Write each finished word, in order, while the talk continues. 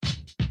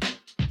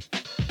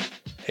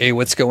Hey,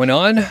 what's going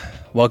on?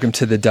 Welcome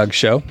to The Doug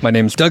Show. My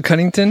name is Doug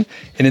Cunnington,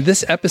 and in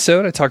this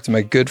episode, I talked to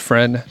my good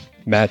friend,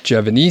 Matt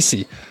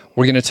Giovanisi.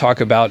 We're going to talk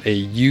about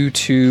a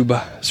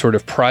YouTube sort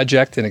of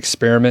project and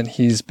experiment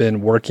he's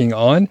been working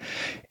on,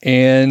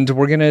 and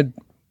we're going to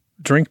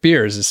drink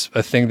beers. It's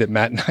a thing that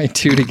Matt and I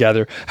do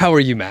together. How are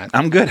you, Matt?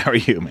 I'm good. How are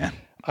you, man?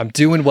 I'm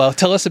doing well.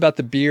 Tell us about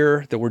the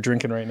beer that we're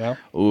drinking right now.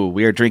 Ooh,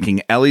 we are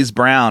drinking Ellie's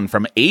Brown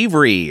from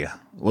Avery,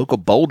 local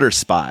Boulder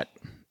spot.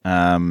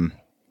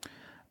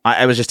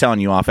 I was just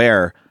telling you off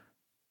air,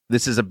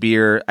 this is a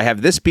beer. I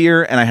have this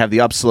beer and I have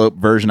the upslope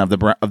version of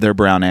their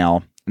brown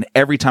ale. And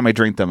every time I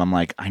drink them, I'm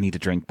like, I need to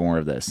drink more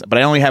of this. But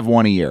I only have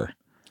one a year.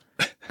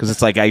 Because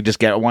it's like I just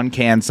get one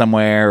can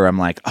somewhere, or I'm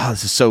like, oh,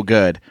 this is so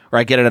good. Or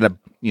I get it at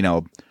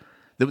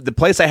the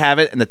place I have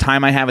it and the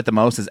time I have it the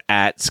most is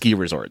at ski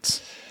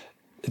resorts.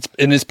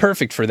 It's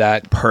perfect for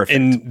that. Perfect.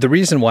 And the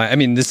reason why,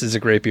 this is a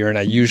great beer, and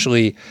I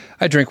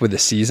drink with the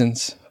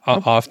seasons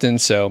often.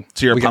 So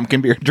you're a pumpkin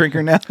beer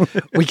drinker now?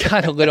 We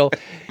got a little,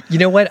 you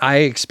know what? I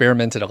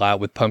experimented a lot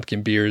with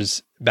pumpkin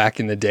beers back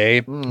in the day,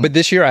 but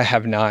this year I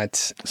have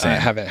not. I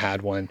haven't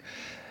had one.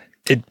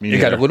 It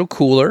got a little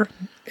cooler,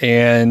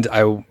 and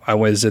I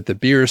was at the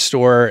beer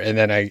store, and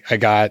then I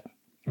got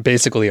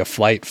basically a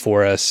flight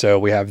for us. So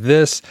we have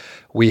this.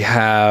 We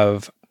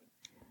have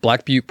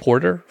Black Butte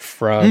Porter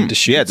from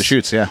Deschutes. Yeah,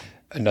 Deschutes, yeah.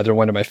 Another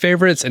one of my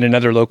favorites, and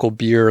another local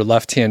beer,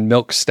 Left Hand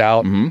Milk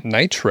Stout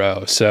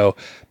Nitro. So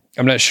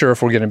I'm not sure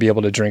if we're going to be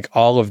able to drink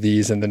all of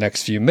these in the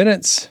next few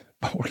minutes,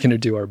 but we're going to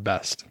do our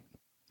best.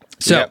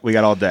 So yeah, we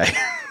got all day.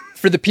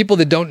 For the people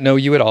that don't know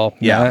you at all,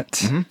 yeah. Matt,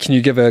 can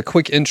you give a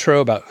quick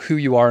intro about who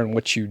you are and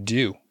what you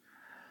do?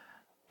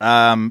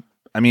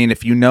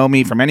 If you know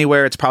me from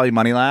anywhere, it's probably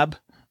Money Lab,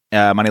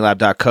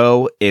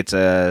 moneylab.co. It's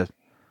a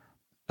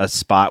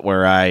spot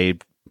where I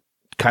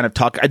kind of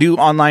talk. I do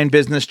online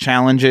business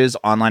challenges,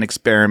 online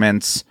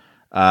experiments.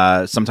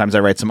 Sometimes I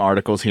write some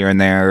articles here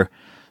and there.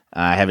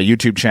 I have a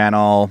YouTube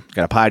channel,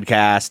 got a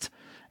podcast.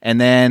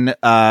 And then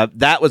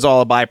that was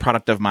all a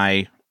byproduct of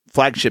my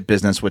flagship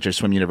business, which is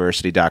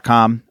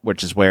swimuniversity.com,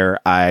 which is where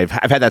I've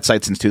had that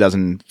site since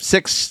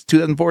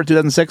 2004,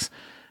 2006.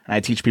 And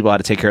I teach people how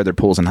to take care of their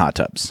pools and hot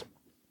tubs.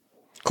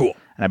 Cool.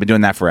 And I've been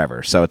doing that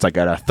forever. So it's like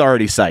an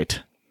authority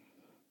site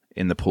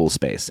in the pool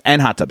space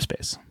and hot tub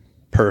space.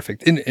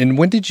 Perfect. And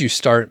when did you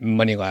start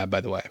Money Lab, by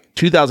the way?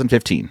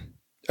 2015.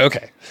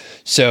 Okay.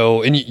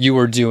 So, and you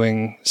were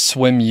doing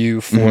Swim U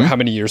for how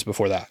many years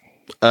before that?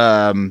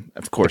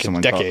 Of course, like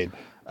a decade.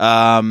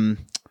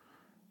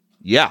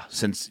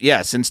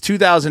 Since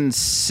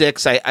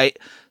 2006.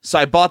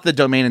 I bought the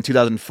domain in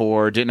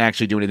 2004. Didn't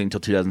actually do anything until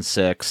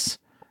 2006,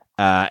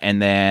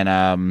 and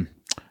then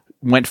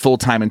went full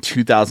time in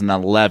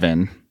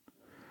 2011,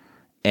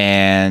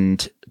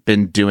 and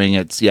been doing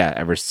it.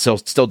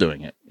 Still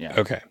doing it. Yeah.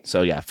 Okay.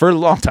 So for a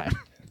long time.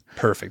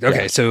 Perfect.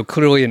 Okay. Yeah. So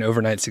clearly an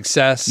overnight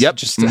success. Yep.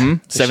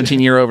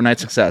 17-year overnight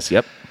success.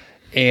 Yep.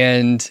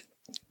 And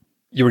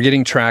you were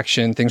getting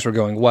traction. Things were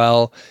going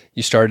well.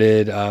 You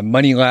started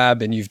Money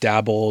Lab, and you've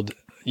dabbled,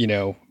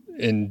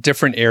 in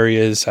different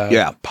areas.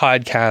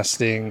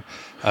 Podcasting,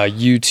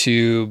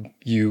 YouTube.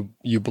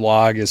 You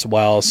blog as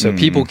well, so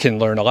people can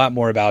learn a lot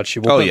more about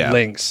you. We'll put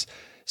links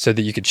so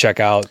that you could check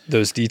out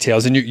those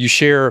details, and you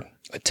share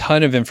a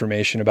ton of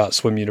information about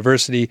Swim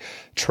University,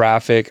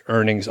 traffic,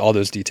 earnings, all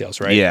those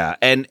details, right? Yeah,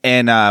 and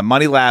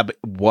Money Lab.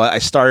 I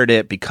started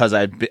it because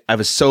I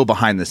was so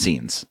behind the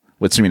scenes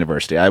with Swim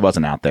University. I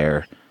wasn't out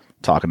there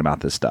talking about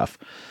this stuff,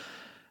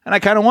 and I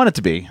kind of wanted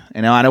to be,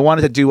 and I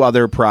wanted to do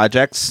other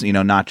projects,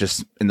 not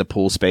just in the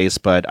pool space,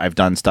 but I've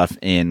done stuff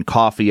in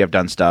coffee, I've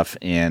done stuff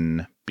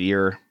in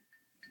beer,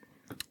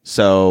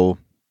 so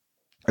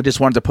I just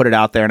wanted to put it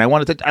out there, and I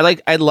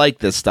like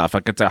this stuff.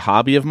 Like, it's a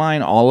hobby of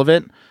mine, all of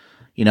it.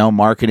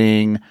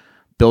 Marketing,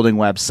 building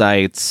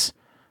websites,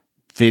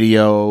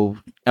 video,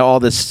 all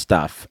this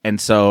stuff. And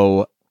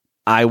so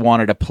I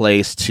wanted a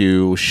place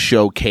to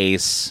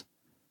showcase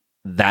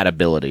that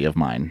ability of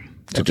mine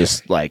to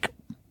just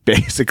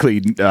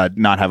basically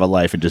not have a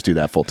life and just do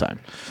that full time.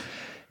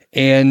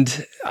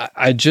 And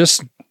I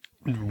just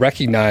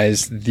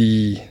recognize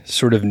the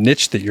sort of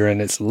niche that you're in.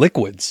 It's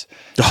liquids.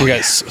 So you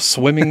got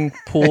swimming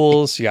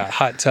pools, you got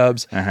hot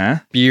tubs,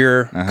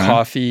 beer,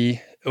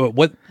 coffee.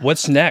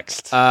 What's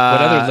next? What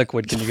other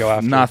liquid can you go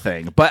after?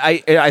 Nothing. But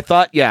I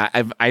thought,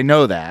 I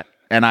know that,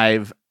 and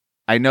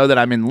I know that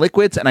I'm in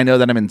liquids, and I know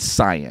that I'm in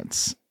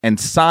science. And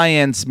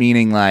science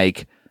meaning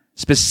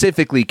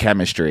specifically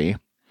chemistry,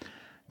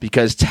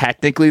 because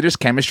technically there's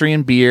chemistry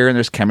in beer, and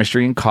there's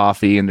chemistry in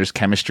coffee, and there's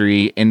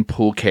chemistry in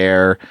pool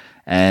care,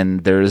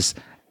 and there's,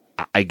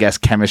 I guess,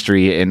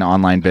 chemistry in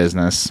online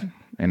business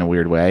in a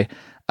weird way.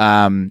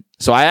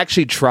 So I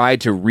actually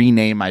tried to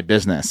rename my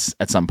business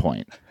at some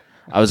point.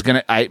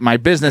 My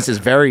business is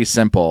very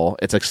simple.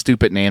 It's a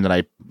stupid name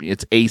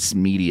it's Ace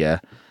Media,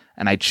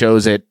 and I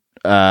chose it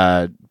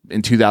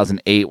in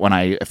 2008 when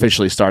I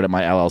officially started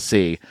my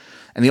LLC.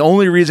 And the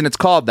only reason it's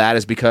called that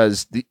is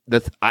because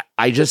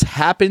I just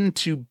happen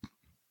to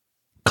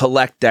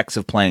collect decks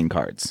of playing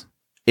cards.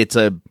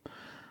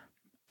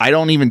 I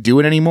don't even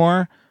do it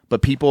anymore,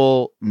 but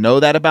people know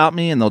that about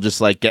me, and they'll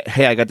just like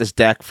hey, I got this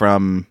deck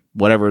from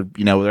whatever,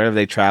 wherever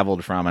they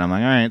traveled from, and I'm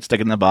like, all right, stick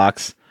it in the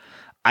box.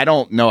 I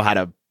don't know how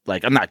to,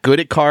 like, I'm not good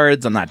at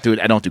cards. I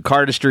don't do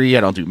cardistry.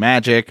 I don't do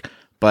magic,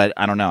 but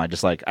I don't know.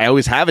 I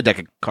always have a deck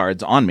of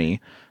cards on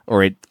me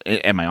or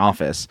at my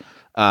office.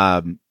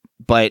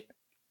 But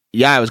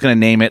yeah, I was going to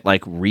name it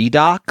like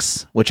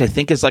redox, which I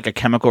think is like a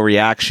chemical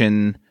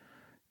reaction.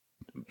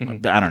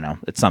 I don't know.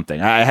 It's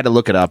something. I had to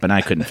look it up and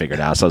I couldn't figure it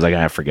out. So I was like,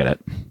 I forget it.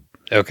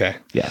 Okay.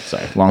 Yeah.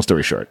 Sorry. Long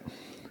story short.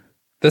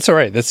 That's all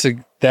right.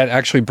 That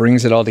actually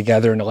brings it all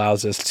together and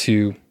allows us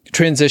to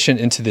transition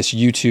into this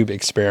YouTube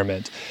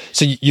experiment.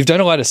 So you've done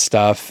a lot of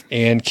stuff,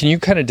 and can you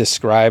kind of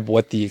describe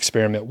what the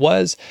experiment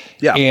was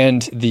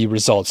and the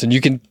results? And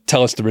you can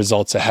tell us the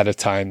results ahead of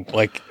time,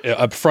 like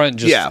up front,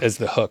 just as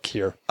the hook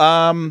here.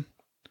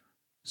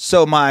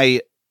 So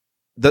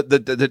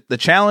the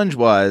challenge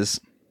was,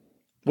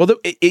 well,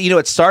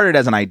 it started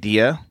as an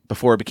idea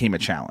before it became a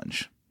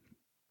challenge.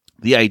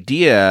 The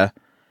idea,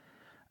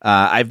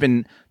 I've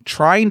been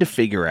trying to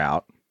figure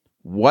out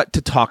what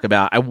to talk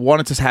about. I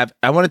wanted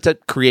to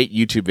create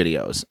YouTube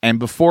videos. And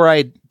before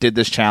I did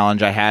this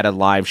challenge, I had a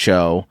live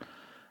show,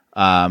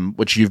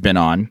 which you've been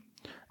on,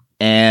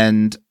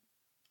 and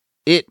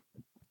it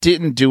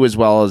didn't do as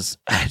well as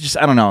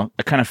I don't know.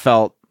 I kind of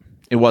felt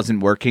it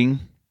wasn't working,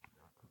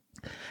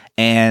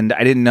 and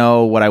I didn't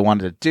know what I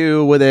wanted to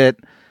do with it.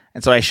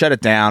 And so I shut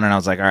it down, and I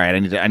was like, all right,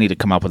 I need to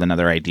come up with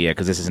another idea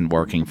because this isn't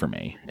working for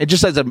me. It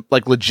just has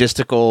like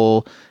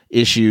logistical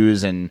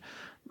issues, and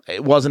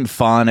it wasn't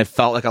fun. It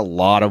felt like a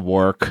lot of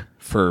work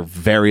for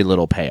very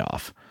little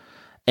payoff.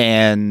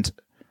 And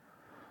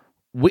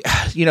we,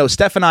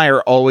 Steph and I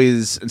are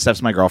always, and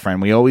Steph's my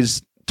girlfriend, we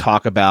always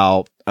talk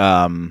about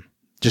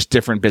just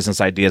different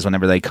business ideas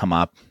whenever they come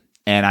up.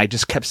 And I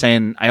just kept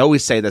saying, I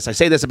always say this. I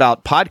say this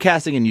about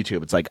podcasting and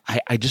YouTube. It's like,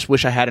 I just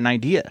wish I had an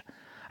idea.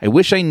 I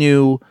wish I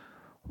knew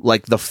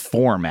like the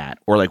format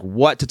or like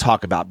what to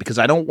talk about, because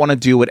I don't want to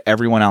do what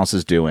everyone else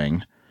is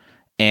doing.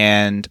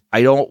 And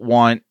I don't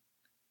want,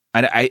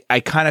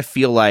 I kind of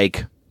feel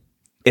like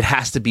it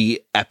has to be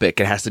epic.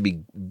 It has to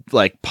be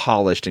like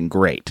polished and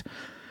great.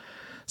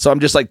 So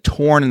I'm just like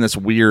torn in this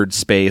weird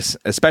space,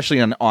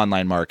 especially on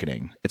online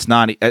marketing. It's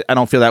not, I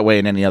don't feel that way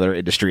in any other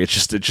industry.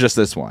 It's just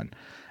this one.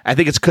 I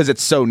think it's because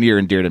it's so near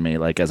and dear to me.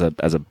 Like as a,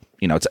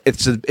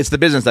 it's the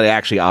business that I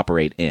actually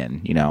operate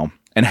in,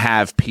 and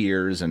have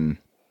peers and,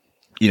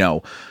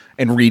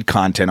 and read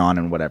content on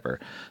and whatever.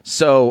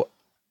 So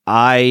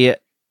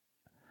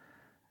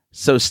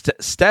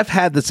Steph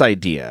had this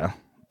idea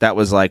that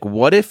was like,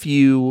 what if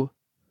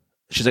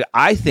she's like,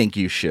 I think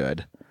you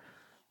should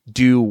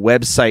do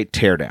website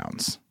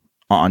teardowns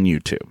on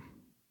YouTube.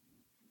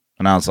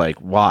 And I was like,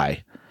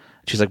 why?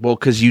 She's like, well,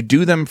 because you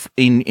do them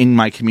in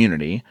my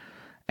community,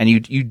 and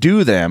you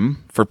do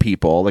them for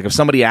people. Like if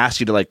somebody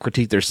asks you to like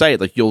critique their site,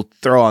 like you'll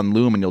throw on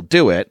Loom and you'll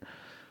do it.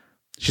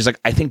 She's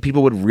like, I think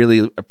people would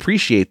really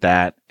appreciate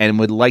that and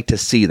would like to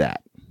see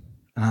that.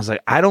 And I was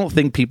like, I don't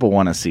think people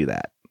want to see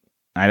that.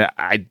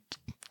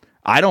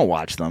 I don't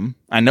watch them.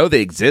 I know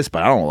they exist,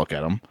 but I don't look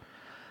at them.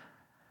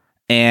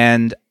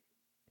 And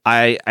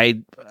I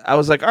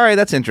was like, all right,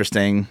 that's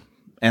interesting.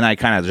 And I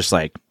kind of just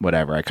like,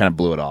 whatever. I kind of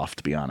blew it off,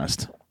 to be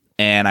honest.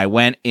 And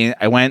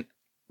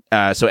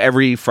so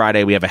every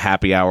Friday we have a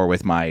happy hour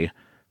with my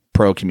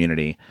pro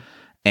community.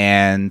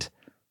 And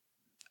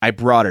I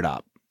brought it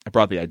up. I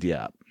brought the idea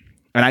up.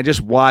 And I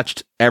just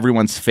watched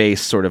everyone's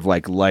face sort of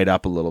like light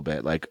up a little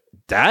bit. Like,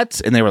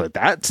 and they were like,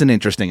 that's an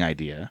interesting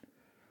idea.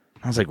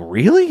 I was like,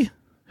 really?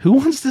 Who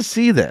wants to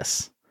see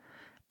this?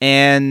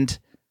 And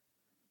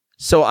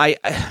so I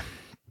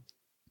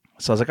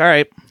was like, all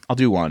right, I'll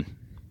do one.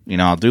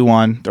 I'll do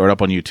one, throw it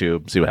up on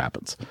YouTube, see what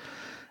happens.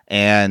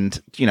 And,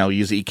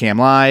 use Ecamm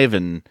Live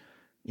and,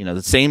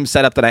 the same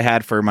setup that I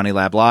had for Money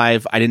Lab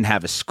Live. I didn't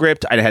have a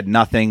script. I had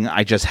nothing.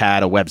 I just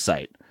had a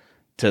website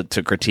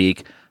to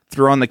critique,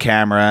 threw on the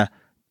camera,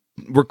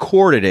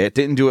 recorded it,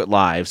 didn't do it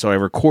live. So I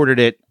recorded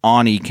it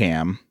on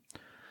Ecamm.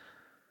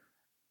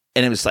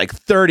 And it was like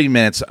 30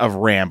 minutes of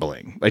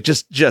rambling. Like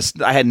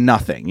just I had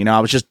nothing. I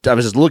was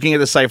just looking at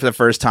the site for the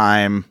first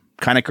time,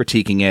 kind of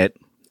critiquing it.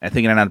 I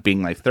think it ended up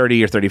being like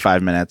 30 or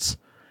 35 minutes,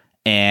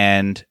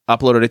 and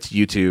uploaded it to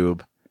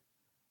YouTube.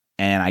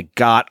 And I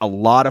got a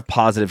lot of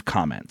positive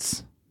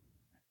comments.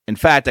 In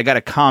fact, I got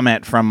a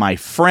comment from my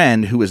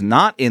friend who was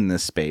not in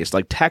this space,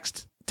 like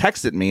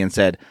texted me and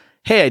said,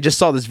 hey, I just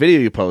saw this video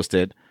you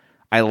posted.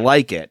 I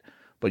like it,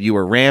 but you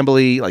were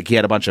rambly. Like he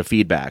had a bunch of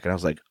feedback. And I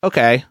was like,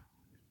 okay.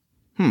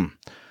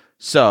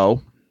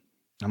 So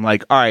I'm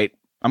like, all right,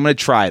 I'm going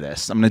to try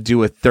this. I'm going to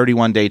do a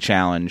 31-day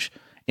challenge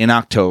in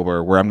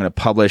October where I'm going to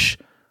publish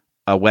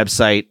a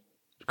website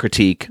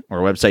critique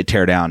or a website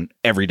teardown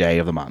every day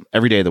of the month,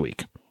 every day of the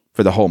week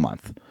for the whole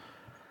month.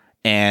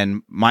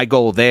 And my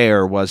goal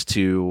there was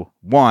to,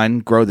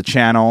 1, grow the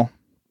channel,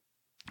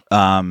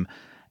 and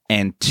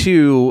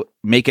 2,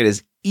 make it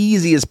as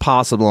easy as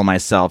possible on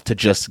myself to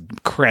just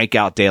crank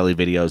out daily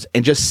videos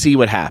and just see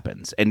what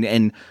happens.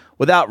 And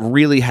without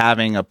really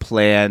having a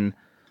plan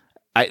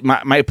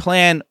my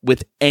plan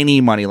with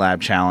any Money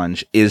Lab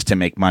challenge is to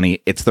make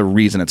money. It's the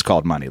reason it's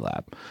called Money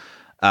Lab.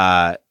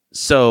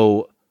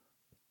 So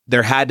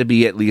there had to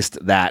be at least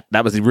that.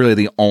 That was really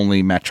the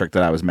only metric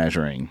that I was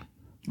measuring,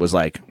 was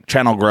like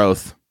channel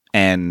growth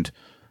and,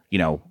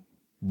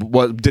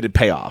 what did it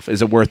pay off?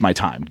 Is it worth my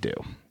time to do?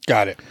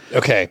 Got it.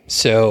 Okay.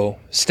 So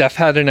Steph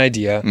had an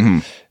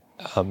idea,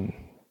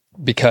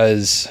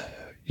 because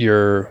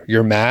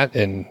you're Matt,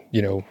 and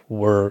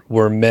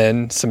we're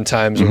men.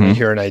 Sometimes when we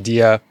hear an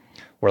idea,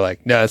 we're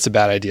like, no, that's a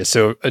bad idea.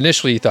 So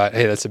initially you thought,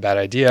 hey, that's a bad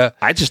idea.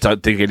 I just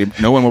don't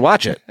think no one would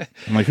watch it.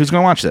 I'm like, who's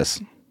going to watch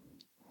this?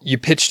 You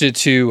pitched it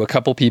to a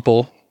couple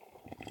people,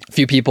 a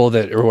few people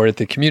that were at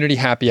the community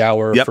happy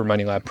hour for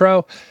Money Lab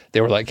Pro. They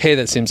were like, hey,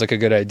 that seems like a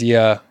good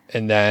idea.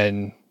 And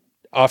then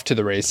off to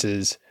the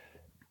races.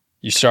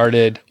 You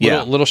started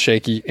a little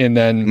shaky. And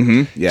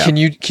then can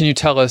you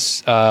tell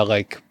us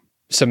like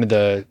some of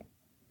the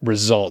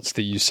results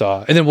that you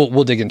saw? And then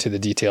we'll dig into the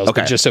details,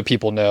 but just so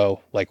people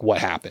know like what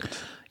happened.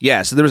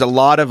 Yeah, so there was a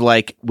lot of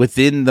like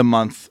within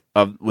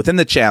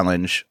the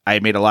challenge, I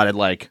made a lot of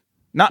like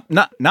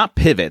not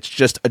pivots,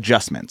 just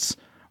adjustments,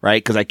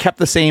 right? Because I kept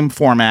the same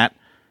format,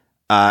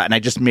 and I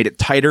just made it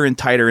tighter and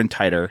tighter and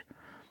tighter.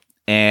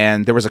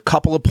 And there was a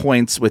couple of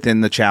points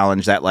within the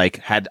challenge that like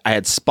I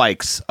had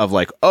spikes of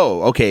like,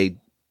 oh, okay,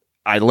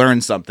 I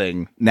learned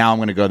something. Now I'm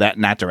going to go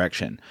in that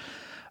direction.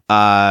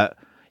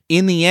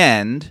 In the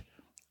end,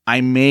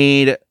 I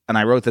made, and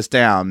I wrote this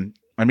down,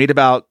 I made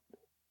about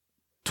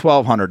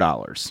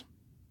 $1,200,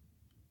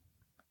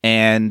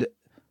 and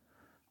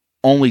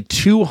only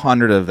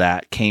 200 of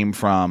that came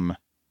from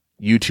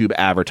YouTube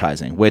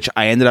advertising, which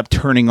I ended up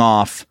turning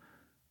off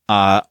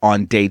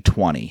on day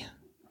 20.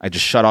 I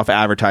just shut off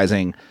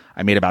advertising.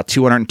 I made about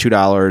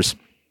 $202,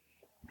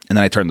 and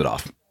then I turned it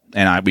off.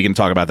 And we can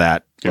talk about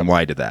that and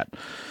why I did that.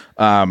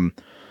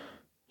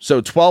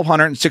 So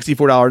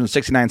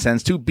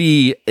 $1,264.69 to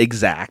be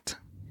exact.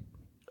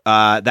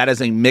 That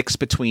is a mix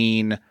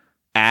between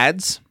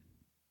ads.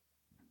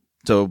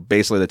 So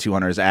basically the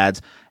 200 is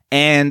ads.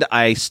 And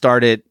I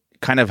started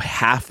kind of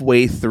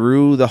halfway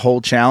through the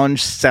whole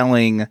challenge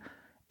selling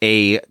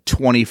a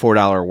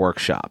 $24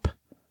 workshop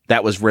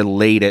that was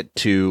related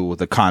to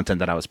the content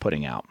that I was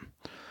putting out.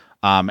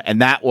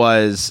 And that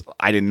was,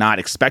 I did not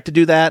expect to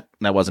do that.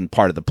 That wasn't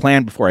part of the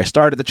plan before I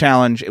started the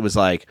challenge. It was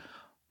like,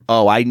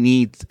 oh,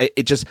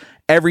 it just,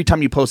 every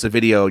time you post a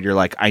video, you're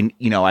like, I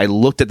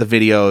looked at the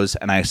videos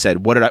and I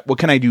said, what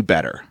can I do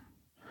better?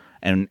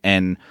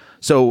 And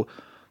so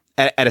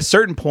at a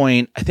certain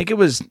point, I think it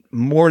was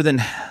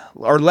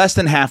less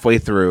than halfway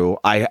through,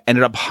 I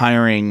ended up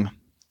hiring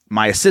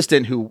my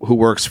assistant who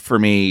works for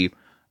me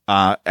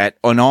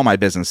on all my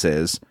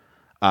businesses,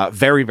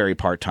 very, very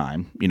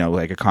part-time,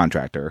 like a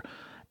contractor.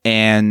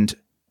 And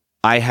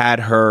I had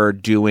her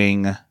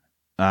doing,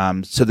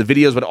 so the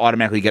videos would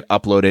automatically get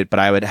uploaded, but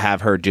I would have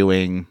her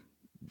doing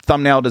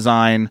thumbnail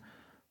design,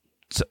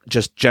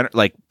 just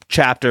like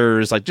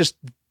chapters, like just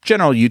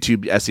general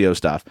YouTube SEO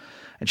stuff.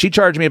 And she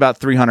charged me about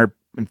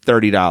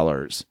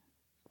 $330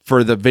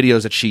 for the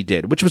videos that she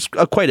did, which was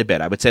quite a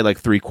bit. I would say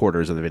like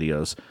 3/4 of the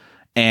videos.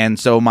 And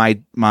so my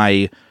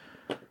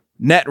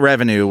net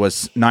revenue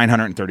was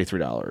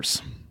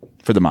 $933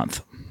 for the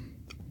month.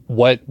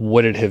 What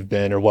would it have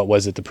been, or what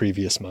was it the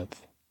previous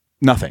month?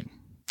 Nothing.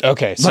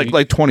 Okay. So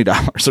like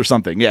 $20 or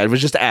something. Yeah, it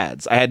was just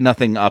ads. I had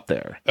nothing up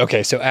there.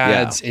 Okay, so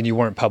ads, and you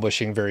weren't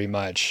publishing very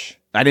much.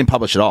 I didn't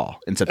publish at all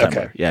in September.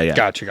 Okay. Yeah.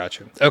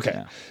 Gotcha. Okay.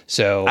 Yeah.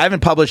 So I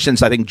haven't published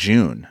since I think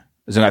June.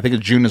 I think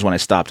June is when I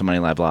stopped Money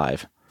Lab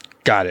Live.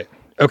 Got it.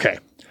 Okay.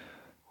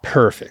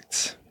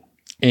 Perfect.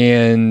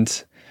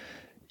 And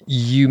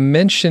you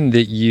mentioned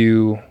that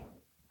you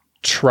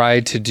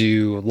tried to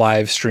do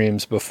live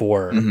streams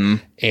before.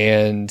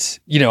 And,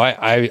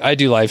 I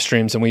do live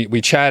streams, and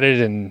we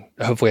chatted, and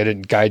hopefully I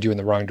didn't guide you in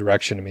the wrong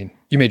direction. I mean,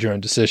 you made your own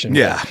decision.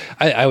 Yeah.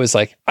 I was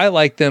like, I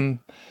like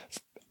them.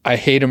 I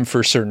hate them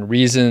for certain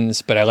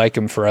reasons, but I like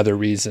them for other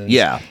reasons.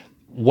 Yeah.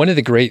 One of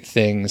the great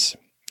things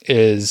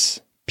is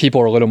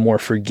people are a little more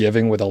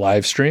forgiving with a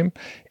live stream,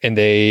 and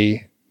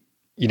they,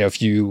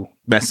 if you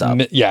mess up,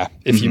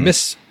 if you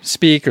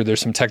misspeak or there's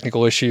some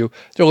technical issue,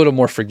 they're a little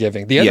more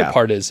forgiving. The other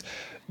part is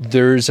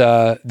there's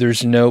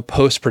no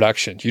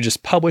post-production. You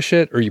just publish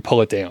it or you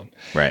pull it down.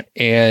 Right.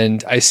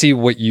 And I see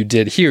what you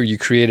did here. You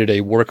created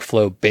a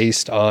workflow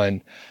based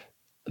on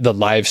the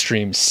live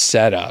stream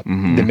setup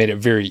that made it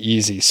very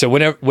easy. So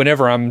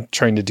whenever I'm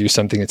trying to do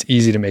something, it's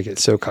easy to make it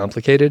so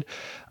complicated.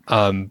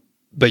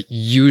 But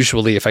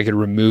usually if I could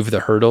remove the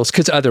hurdles,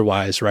 because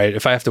otherwise, right,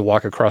 if I have to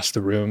walk across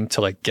the room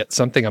to like get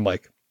something, I'm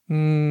like,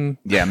 I'm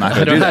not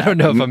going to do that. I don't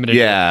know if I'm going to do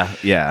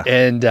that. Yeah.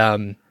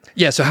 And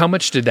so how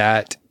much did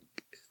that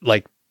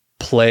like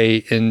play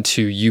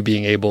into you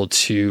being able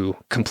to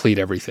complete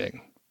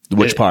everything?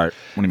 Which part?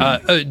 What do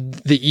you mean?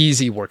 The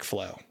easy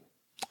workflow.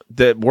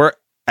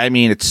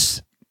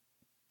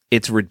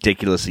 It's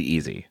ridiculously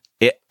easy.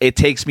 It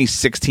takes me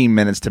 16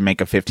 minutes to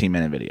make a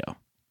 15-minute video.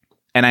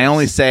 And I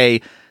only say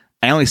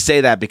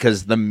that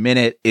because the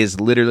minute is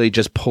literally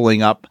just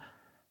pulling up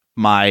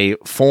my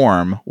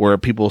form where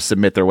people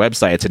submit their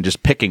websites and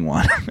just picking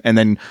one and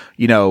then,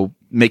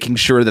 making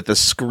sure that the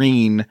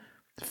screen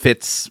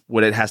fits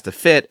what it has to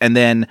fit. And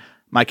then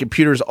my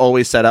computer's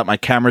always set up. My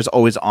camera's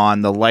always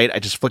on. The light, I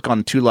just flick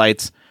on 2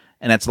 lights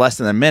and it's less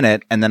than a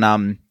minute. And then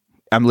I'm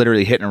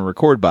literally hitting a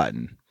record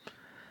button.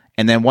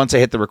 And then once I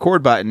hit the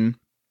record button,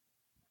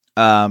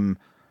 there's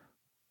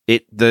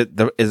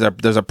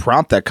a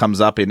prompt that comes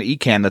up in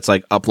Ecamm that's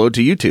like upload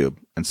to YouTube.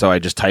 And so I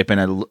just type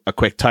in a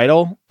quick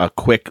title, a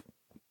quick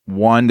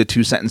 1 to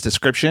 2 sentence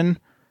description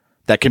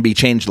that can be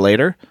changed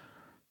later,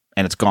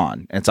 and it's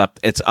gone. It's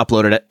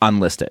uploaded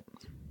unlisted.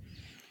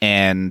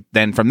 And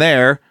then from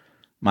there,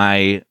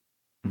 my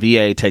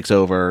VA takes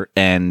over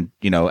and,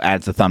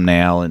 adds the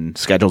thumbnail and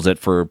schedules it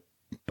for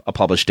a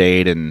published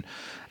date and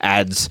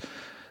adds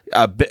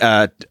a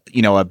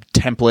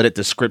templated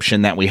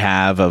description that we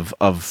have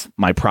of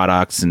my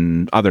products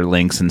and other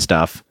links and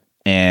stuff,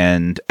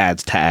 and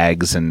adds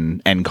tags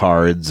and end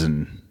cards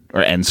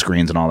or end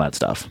screens and all that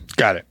stuff.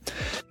 Got it.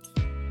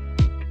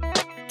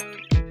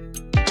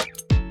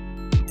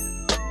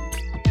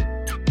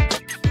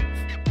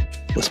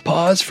 Let's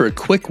pause for a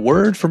quick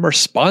word from our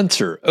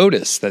sponsor,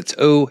 Otis. That's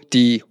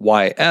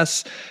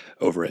ODYS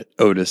over at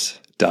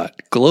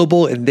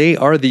otis.global. And they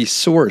are the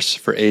source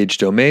for age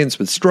domains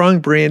with strong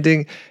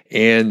branding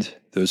and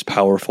those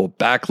powerful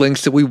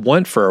backlinks that we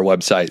want for our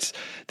websites.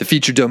 The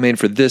featured domain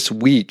for this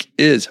week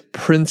is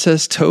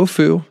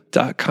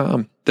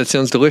princesstofu.com. That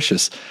sounds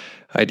delicious.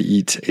 I'd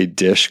eat a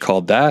dish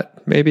called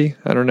that, maybe.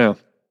 I don't know.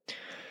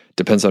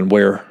 Depends on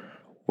where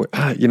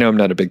I'm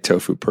not a big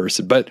tofu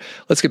person, but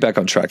let's get back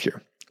on track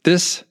here.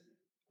 This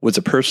was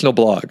a personal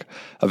blog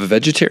of a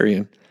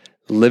vegetarian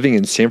living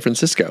in San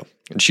Francisco,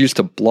 and she used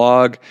to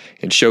blog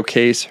and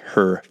showcase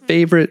her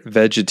favorite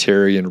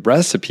vegetarian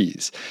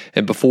recipes.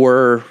 And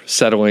before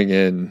settling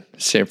in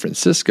San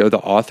Francisco, the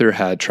author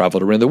had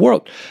traveled around the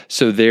world.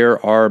 So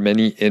there are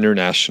many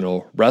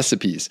international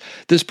recipes.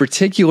 This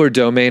particular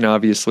domain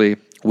obviously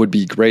would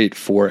be great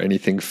for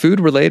anything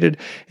food related,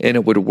 and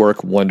it would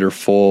work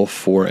wonderful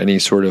for any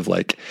sort of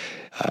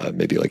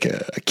maybe like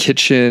a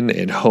kitchen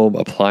and home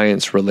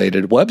appliance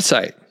related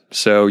website.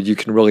 So you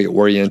can really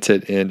orient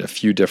it in a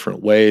few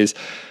different ways.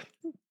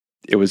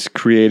 It was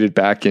created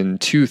back in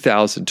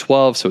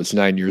 2012, so it's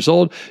 9 years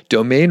old.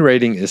 Domain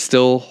rating is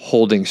still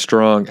holding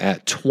strong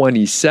at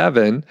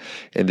 27,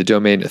 and the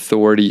domain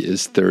authority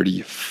is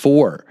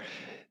 34.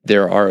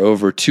 There are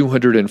over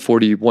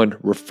 241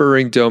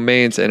 referring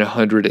domains, and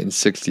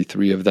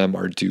 163 of them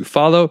are do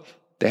follow.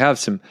 They have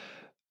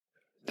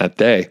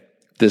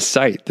this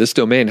site, this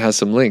domain has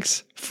some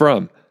links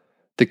from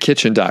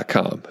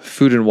thekitchen.com,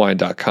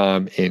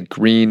 foodandwine.com, and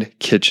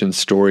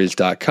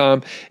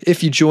greenkitchenstories.com.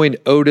 If you join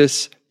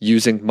Otis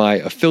using my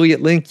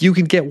affiliate link, you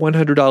can get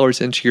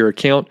 $100 into your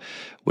account,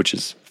 which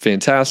is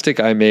fantastic.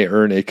 I may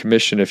earn a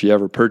commission if you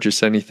ever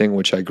purchase anything,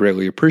 which I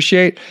greatly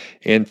appreciate.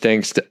 And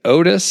thanks to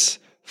Otis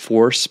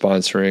for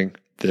sponsoring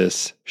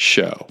this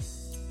show.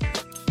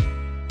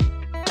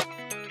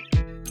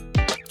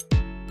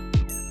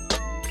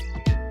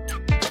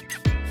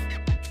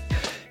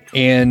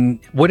 And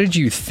what did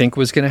you think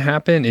was going to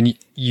happen? And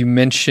you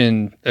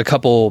mentioned a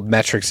couple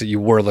metrics that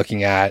you were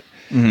looking at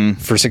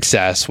for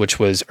success, which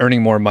was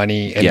earning more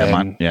money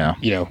and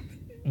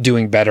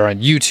doing better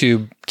on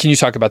YouTube. Can you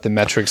talk about the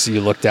metrics that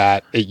you looked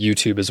at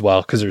YouTube as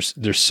well? Because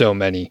there's so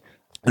many.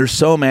 There's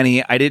so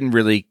many. I didn't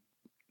really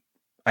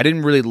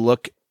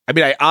look. I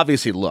mean, I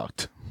obviously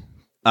looked.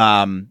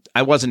 I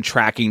wasn't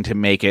tracking to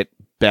make it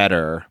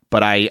better,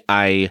 but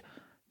I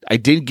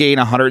did gain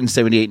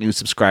 178 new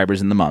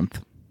subscribers in the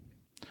month.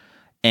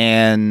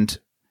 And,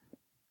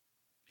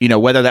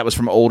 whether that was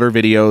from older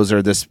videos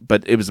or this,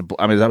 but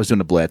I was doing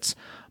a blitz,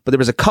 but there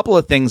was a couple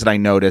of things that I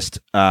noticed,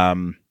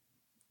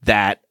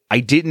 that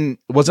it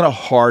wasn't a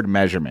hard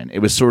measurement. It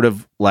was sort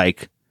of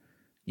like,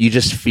 you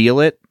just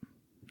feel it.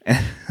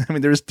 I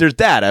mean, there's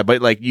data,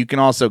 but you can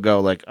also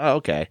go oh,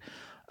 okay.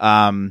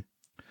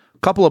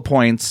 Couple of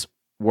points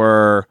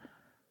were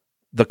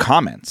the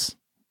comments.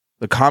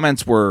 The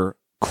comments were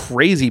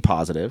crazy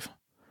positive,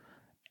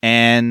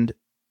 and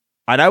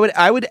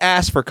I would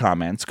ask for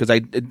comments because I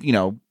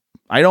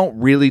don't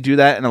really do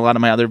that in a lot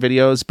of my other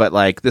videos,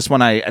 but this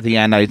one at the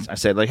end I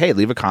said hey,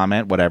 leave a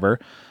comment, whatever.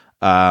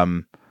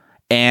 And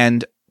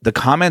the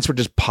comments were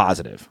just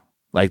positive.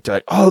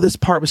 Oh, this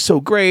part was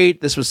so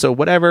great. This was so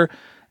whatever.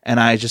 And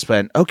I just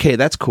went, okay,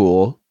 that's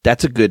cool.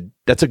 That's a good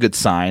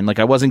sign.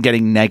 I wasn't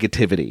getting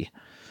negativity.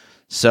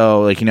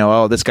 So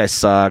oh, this guy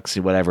sucks,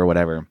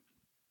 whatever.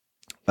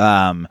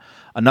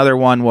 Another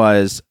one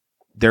was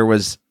there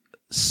was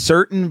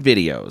certain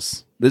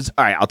videos.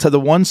 All right, I'll tell the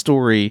one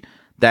story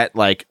that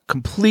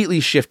completely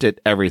shifted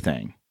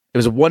everything. It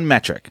was one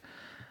metric.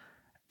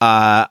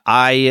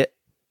 I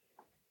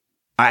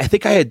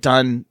think I had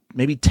done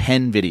maybe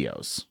 10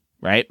 videos,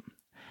 right?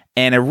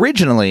 And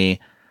originally,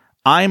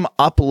 I'm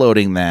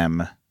uploading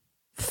them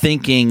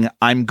thinking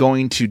I'm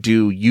going to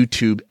do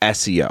YouTube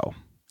SEO.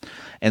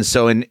 And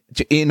so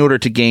in order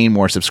to gain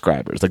more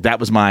subscribers, that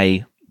was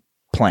my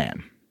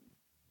plan.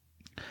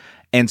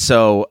 And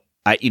so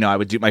I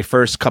would do my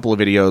first couple of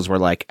videos were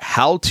like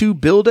how to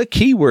build a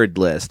keyword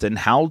list and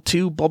how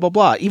to blah, blah,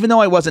 blah. Even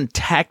though I wasn't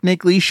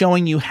technically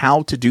showing you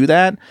how to do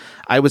that,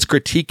 I was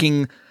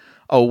critiquing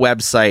a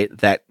website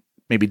that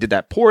maybe did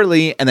that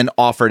poorly and then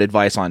offered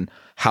advice on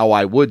how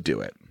I would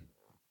do it.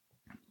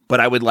 But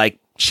I would like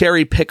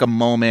cherry pick a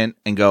moment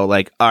and go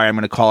like, all right, I'm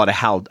going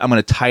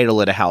to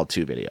title it a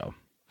how-to video.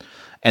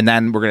 And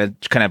then we're going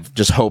to kind of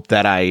just hope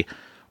that I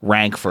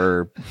rank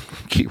for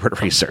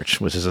keyword research,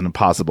 which is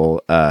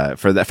impossible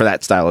for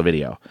that style of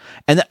video.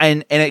 And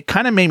it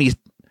kind of made me,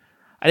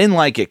 I didn't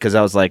like it because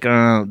I was like,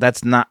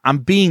 I'm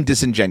being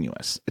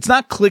disingenuous. It's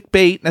not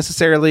clickbait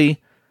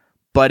necessarily,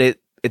 but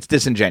it's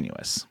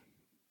disingenuous.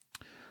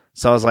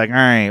 So I was like, all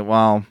right,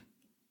 well,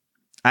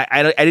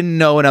 I didn't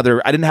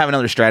have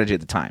another strategy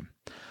at the time.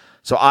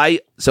 So I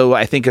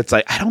think it's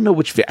like, I don't know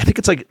which, I think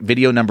it's like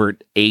video number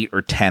 8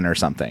 or 10 or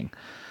something.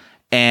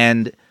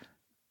 And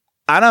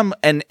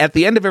at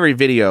the end of every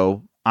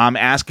video, I'm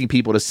asking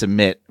people to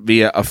submit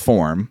via a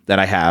form that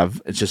I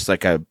have. It's just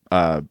like a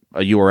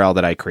URL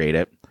that I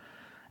created.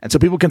 And so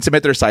people can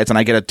submit their sites, and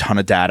I get a ton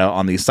of data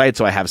on these sites,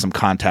 so I have some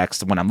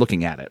context when I'm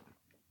looking at it.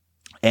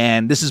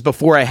 And this is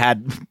before I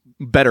had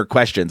better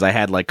questions. I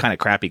had like kind of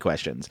crappy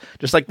questions.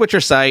 Just like, what's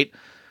your site?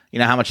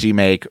 How much do you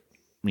make?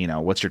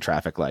 What's your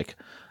traffic like?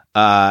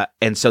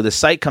 And so the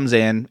site comes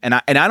in, and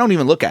I don't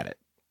even look at it.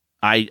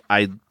 When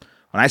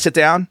I sit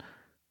down,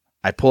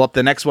 I pull up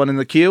the next one in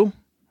the queue,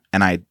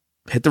 and I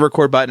hit the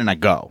record button, and I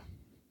go.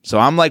 So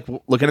I'm like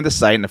looking at the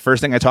site, and the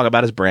first thing I talk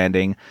about is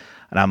branding.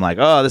 And I'm like,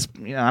 oh, this,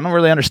 I don't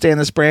really understand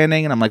this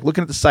branding. And I'm like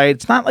looking at the site.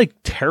 It's not like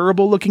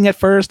terrible looking at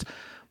first,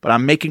 but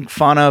I'm making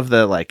fun of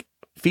the like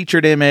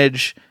featured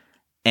image.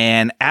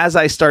 And as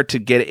I start to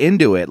get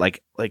into it,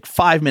 like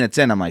 5 minutes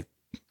in, I'm like,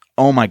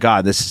 oh my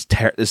God, this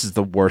is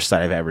the worst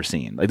site I've ever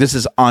seen. Like, this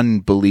is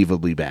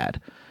unbelievably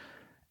bad.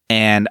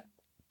 And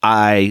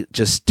I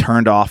just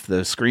turned off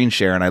the screen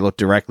share and I looked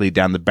directly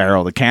down the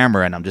barrel of the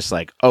camera, and I'm just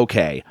like,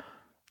 okay,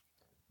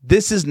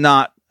 this is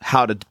not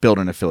how to build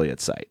an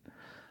affiliate site.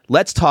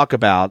 Let's talk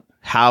about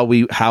how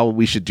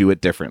we should do it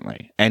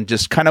differently, and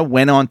just kind of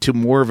went on to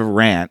more of a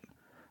rant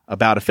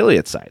about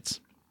affiliate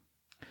sites.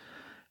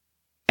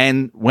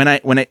 And when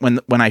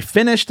I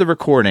finished the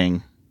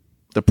recording,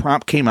 the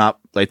prompt came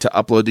up like to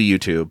upload to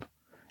YouTube,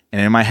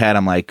 and in my head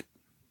I'm like,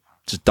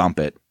 just dump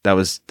it.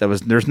 There's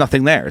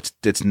nothing there.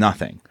 It's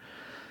nothing.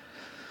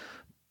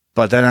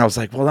 But then I was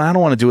like, well, I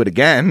don't want to do it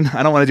again.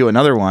 I don't want to do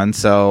another one.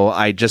 So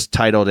I just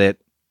titled it,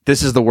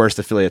 "This is the worst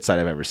affiliate site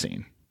I've ever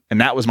seen."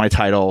 And that was my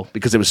title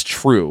because it was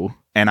true.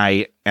 And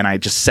I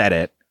just said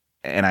it,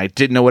 and I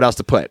didn't know what else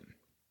to put.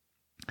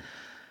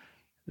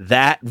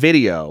 That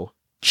video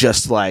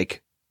just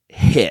like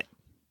hit.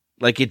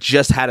 Like, it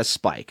just had a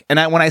spike.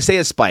 And when I say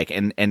a spike,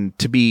 and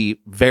to be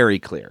very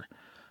clear,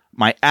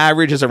 my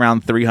average is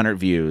around 300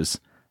 views.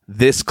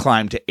 This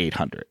climbed to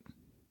 800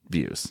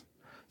 views.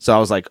 So I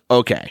was like,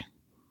 okay,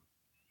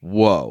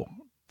 whoa,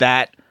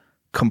 that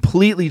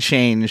completely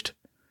changed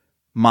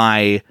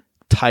my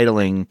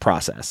titling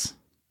process.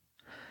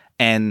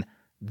 And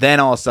then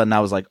all of a sudden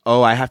I was like,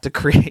 oh, I have to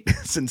create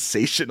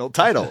sensational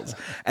titles.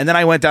 And then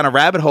I went down a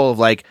rabbit hole of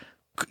like,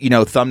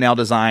 thumbnail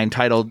design,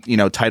 title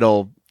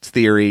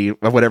theory,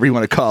 or whatever you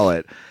want to call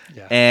it.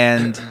 Yeah.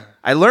 And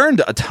I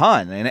learned a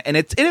ton, and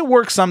it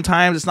works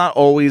sometimes. It's not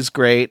always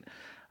great.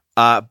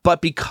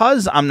 But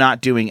because I'm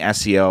not doing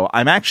SEO,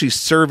 I'm actually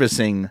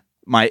servicing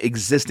my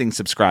existing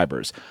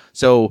subscribers.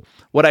 So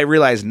what I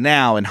realize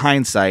now in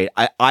hindsight,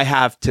 I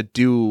have to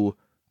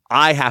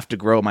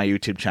grow my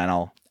YouTube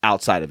channel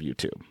outside of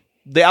YouTube.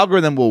 The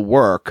algorithm will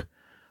work,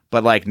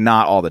 but like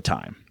not all the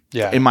time.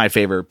 Yeah. In my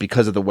favor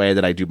because of the way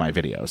that I do my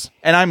videos.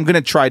 And I'm going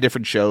to try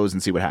different shows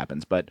and see what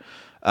happens. But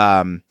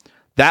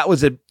that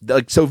was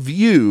so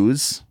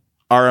views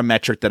are a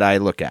metric that I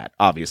look at,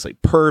 obviously,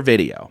 per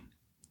video.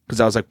 Because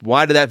I was like,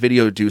 why did that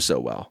video do so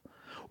well?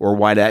 Or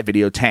why did that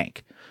video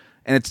tank?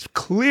 And it's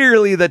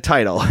clearly the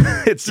title.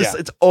 It's just,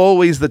 It's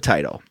always the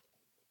title.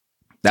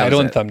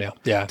 Title and thumbnail.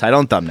 Yeah. Title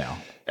and thumbnail.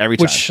 Every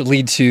time. Which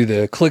lead to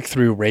the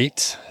click-through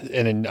rate.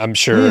 And I'm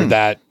sure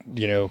that,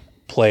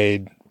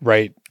 played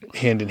right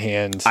hand in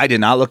hand. I did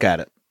not look at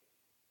it.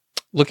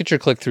 Look at your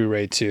click-through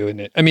rate too.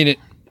 And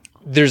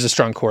there's a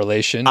strong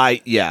correlation.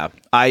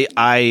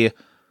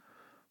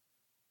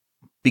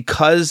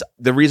 Because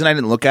the reason I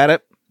didn't look at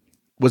it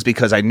was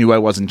because I knew I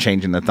wasn't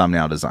changing the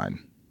thumbnail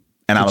design.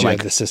 And I was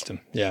like, the system.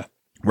 Yeah.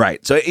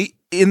 Right. So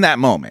in that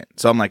moment,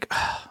 so I'm like,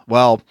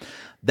 well,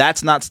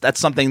 that's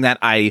something that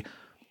I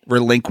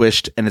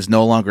relinquished and is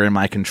no longer in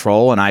my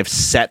control. And I've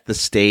set the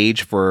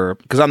stage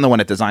because I'm the one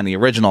that designed the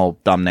original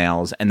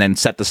thumbnails and then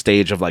set the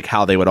stage of like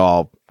how they would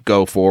all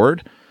go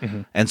forward.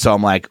 Mm-hmm. And so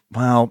I'm like,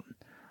 well,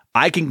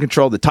 I can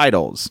control the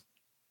titles,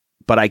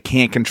 but I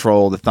can't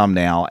control the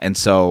thumbnail. And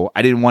so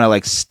I didn't want to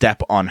like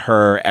step on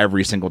her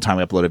every single time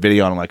I upload a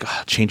video. And I'm like,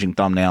 changing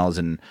thumbnails,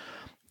 and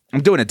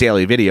I'm doing a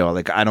daily video.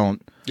 Like, I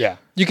don't. Yeah.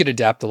 You could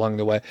adapt along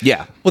the way.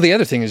 Yeah. Well, the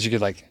other thing is you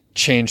could like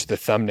change the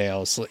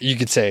thumbnails. You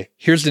could say,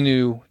 here's the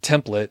new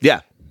template.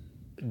 Yeah.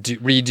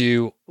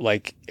 redo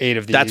like 8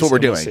 of these. That's what we're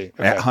doing. Okay.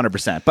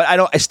 100%. But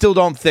I still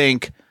don't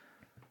think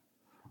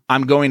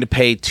I'm going to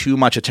pay too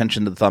much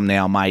attention to the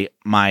thumbnail. My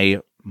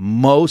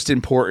most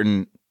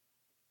important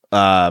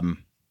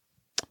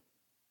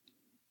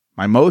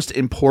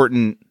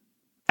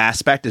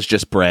aspect is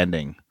just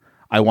branding.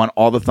 I want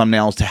all the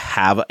thumbnails to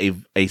have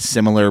a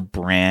similar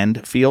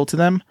brand feel to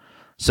them,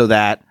 so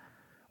that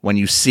when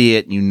you see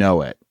it, you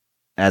know it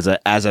as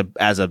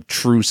a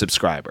true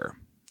subscriber.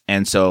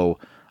 And so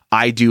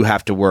I do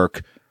have to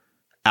work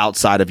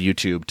outside of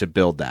YouTube to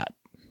build that,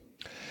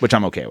 which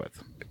I'm okay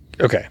with.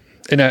 Okay.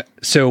 And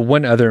so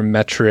one other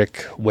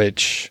metric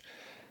which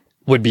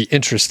would be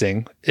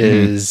interesting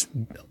is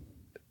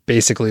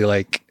basically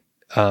like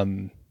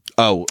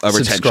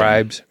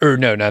subscribed, or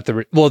no, not the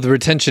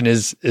retention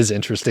is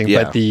interesting,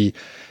 but the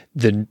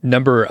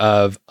number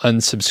of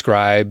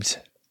unsubscribed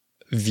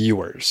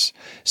viewers.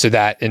 So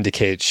that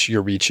indicates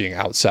you're reaching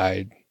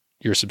outside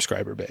your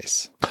subscriber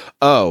base.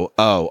 Oh,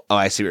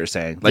 I see what you're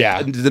saying.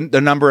 Like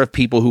the number of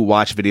people who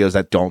watch videos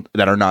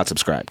that are not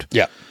subscribed.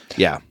 Yeah.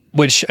 Yeah.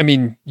 Which, I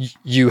mean,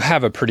 you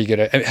have a pretty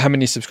good, how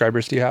many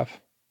subscribers do you have?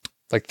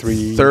 Like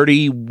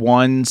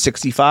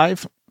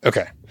 3165.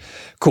 Okay,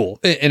 cool.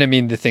 And I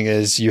mean, the thing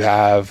is, you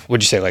have,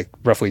 what'd you say, like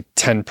roughly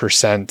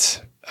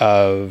 10%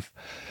 of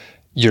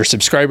your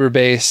subscriber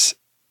base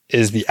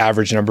is the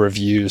average number of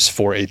views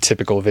for a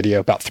typical video,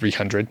 about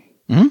 300.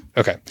 Mm-hmm.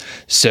 Okay.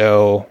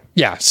 So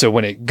yeah. So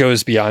when it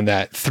goes beyond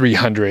that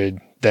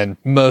 300, then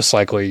most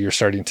likely you're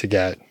starting to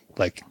get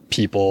like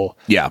people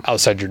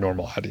outside your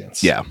normal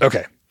audience. Yeah.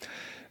 Okay.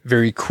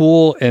 Very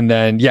cool. And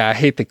then, I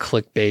hate the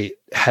clickbait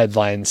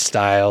headline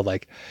style,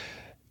 like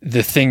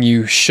the thing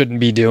you shouldn't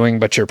be doing,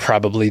 but you're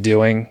probably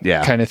doing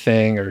kind of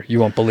thing, or you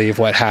won't believe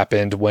what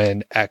happened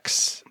when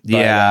X.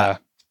 I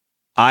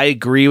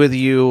agree with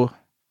you,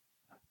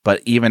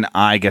 but even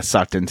I get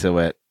sucked into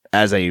it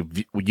as a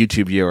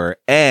YouTube viewer.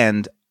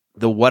 And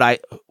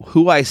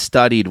who I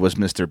studied was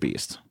Mr.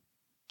 Beast.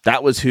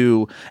 That was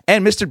who,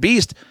 and Mr.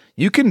 Beast,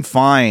 you can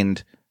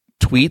find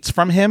tweets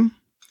from him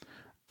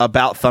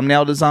about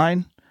thumbnail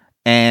design.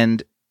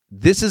 And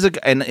this is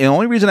and the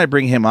only reason I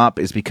bring him up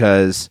is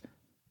because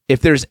if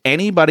there's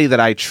anybody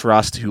that I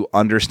trust who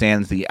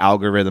understands the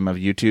algorithm of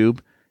YouTube,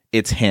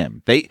 it's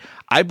him.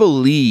 I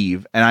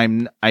believe,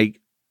 and I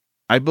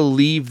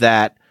believe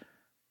that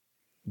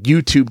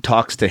YouTube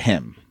talks to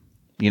him,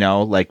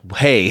 like,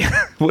 hey,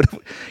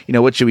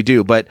 what should we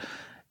do? But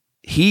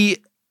he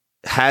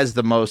has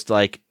the most,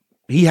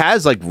 he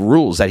has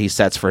rules that he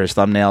sets for his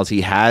thumbnails.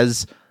 He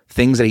has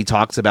things that he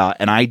talks about.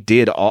 And I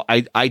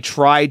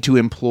tried to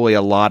employ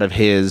a lot of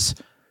his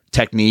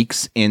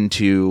techniques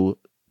into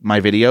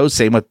my videos.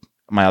 Same with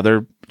my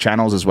other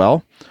channels as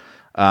well.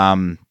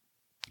 And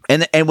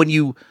when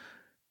you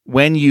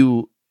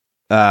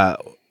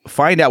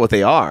find out what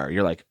they are,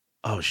 you're like,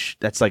 oh,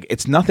 that's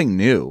it's nothing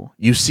new.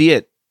 You see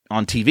it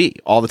on TV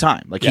all the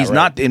time. He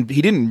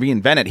didn't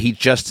reinvent it. He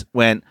just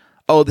went,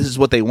 oh, this is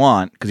what they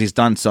want, because he's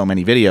done so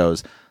many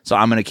videos. So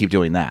I'm going to keep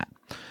doing that.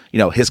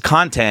 His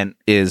content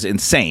is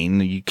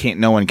insane.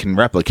 No one can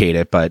replicate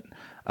it, but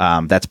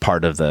that's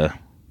part of the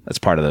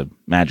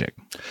magic.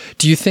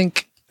 Do you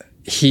think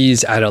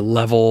he's at a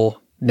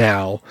level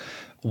now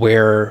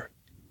where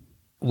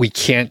we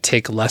can't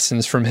take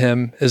lessons from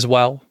him as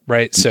well,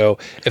 right? So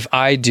if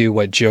I do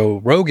what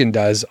Joe Rogan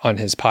does on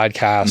his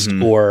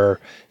podcast or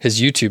his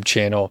YouTube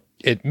channel,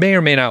 it may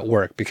or may not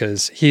work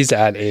because he's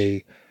at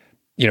a,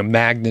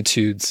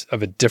 magnitudes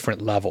of a different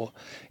level.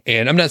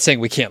 And I'm not saying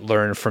we can't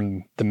learn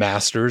from the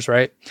masters,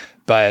 right?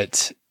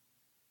 But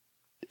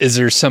is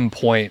there some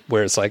point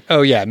where it's like,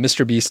 oh yeah,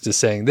 Mr. Beast is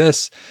saying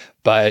this,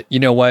 but you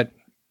know what?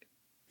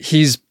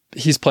 He's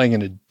playing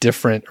in a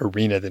different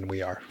arena than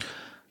we are.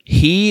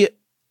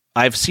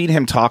 I've seen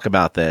him talk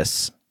about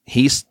this.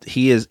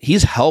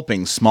 He's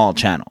helping small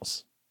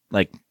channels,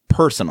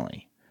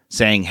 personally,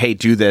 saying, hey,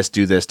 do this,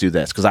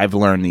 because I've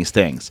learned these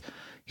things.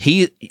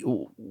 His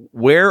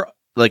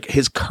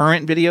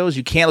current videos,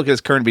 you can't look at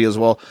his current videos.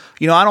 Well,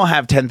 I don't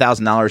have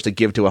 $10,000 to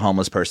give to a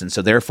homeless person,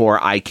 so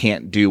therefore I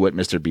can't do what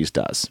Mr. Beast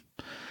does.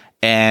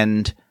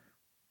 And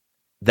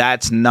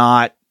that's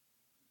not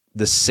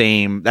the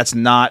same. That's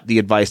not the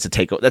advice to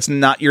take. That's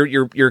not,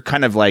 you're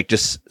kind of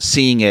just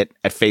seeing it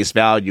at face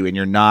value, and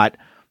you're not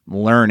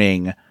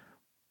learning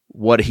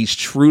what he's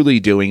truly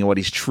doing and what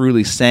he's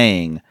truly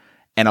saying.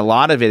 And a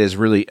lot of it is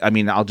really,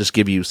 I'll just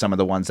give you some of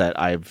the ones that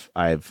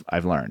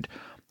I've learned.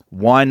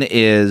 One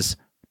is,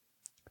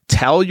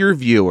 tell your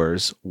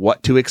viewers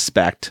what to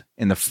expect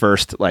in the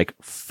first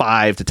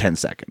 5 to 10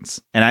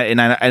 seconds.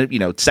 And I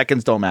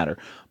seconds don't matter.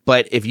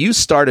 But if you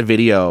start a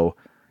video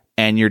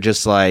and you're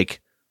just and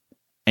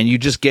you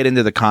just get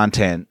into the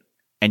content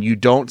and you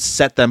don't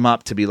set them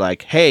up to be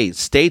hey,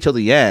 stay till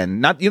the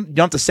end. You don't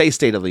have to say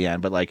stay till the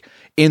end, but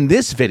in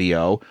this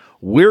video,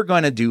 we're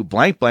going to do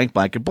blank, blank,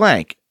 blank, and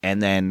blank,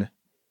 and then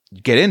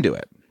get into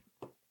it.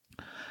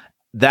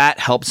 That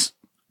helps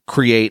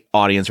create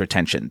audience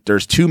retention.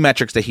 There's 2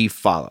 metrics that he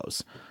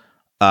follows.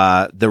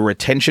 The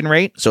retention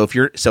rate.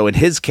 So in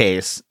his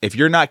case, if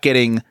you're not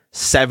getting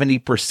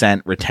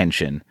 70%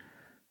 retention,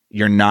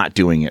 you're not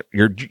doing it.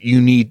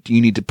 You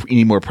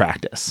need more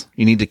practice.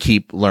 You need to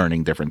keep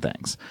learning different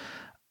things,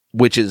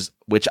 which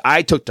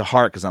I took to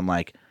heart because I'm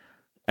like,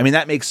 I mean,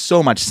 that makes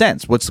so much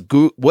sense. What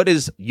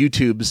is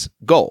YouTube's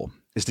goal?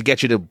 Is to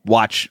get you to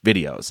watch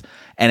videos.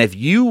 And if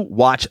you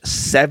watch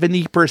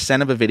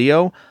 70% of a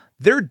video,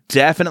 they're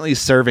definitely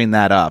serving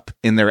that up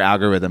in their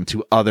algorithm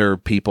to other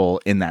people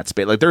in that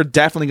space. Like, they're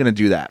definitely going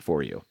to do that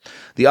for you.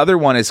 The other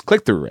one is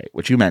click-through rate,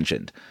 which you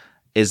mentioned,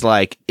 is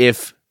like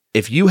if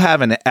you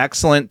have an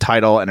excellent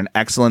title and an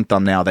excellent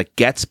thumbnail that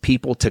gets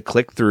people to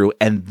click through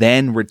and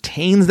then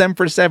retains them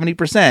for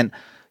 70%,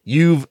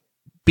 you've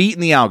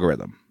beaten the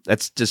algorithm.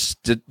 That's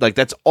just like,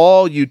 that's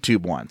all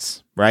YouTube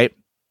wants, right?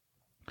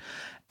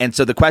 And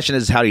so the question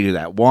is, how do you do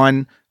that?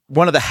 One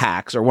of the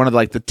hacks, or one of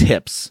the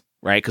tips,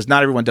 right? Because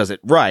not everyone does it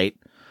right,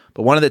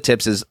 but one of the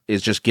tips is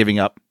just giving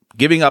up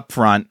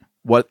front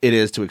what it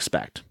is to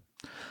expect.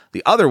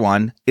 The other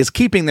one is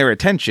keeping their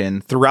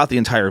attention throughout the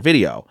entire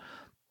video.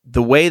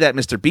 The way that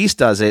Mr. Beast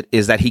does it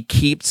is that he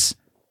keeps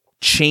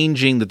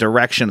changing the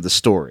direction of the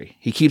story.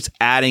 He keeps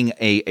adding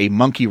a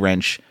monkey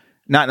wrench.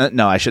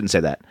 No, I shouldn't say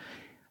that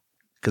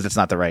because it's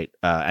not the right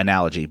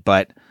analogy,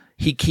 but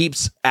he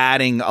keeps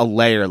adding a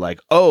layer like,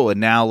 oh, and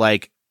now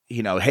like,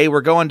 you know, hey,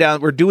 we're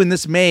doing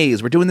this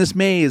maze.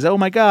 Oh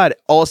my God.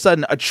 All of a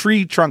sudden a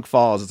tree trunk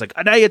falls. It's like,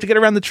 oh, now you have to get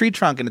around the tree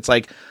trunk. And it's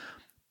like,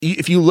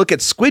 if you look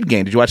at Squid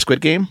Game, did you watch Squid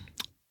Game?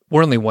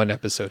 We're only one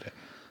episode in,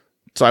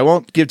 so I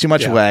won't give too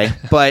much away,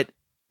 but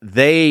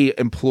they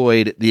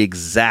employed the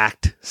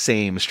exact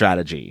same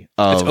strategy.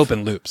 It's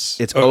open loops.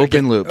 It's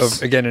open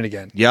loops. Again and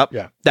again. Yep.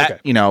 Yeah. That,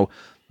 okay. You know,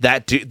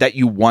 that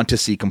you want to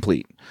see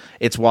complete.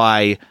 It's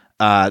why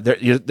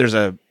there's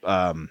a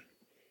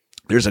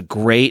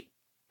great,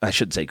 I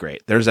shouldn't say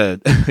great. There's a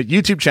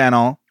YouTube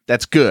channel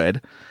that's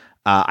good.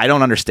 I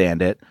don't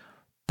understand it,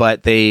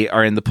 but they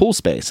are in the pool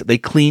space. They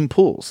clean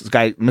pools. This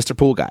guy, Mr.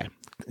 Pool Guy,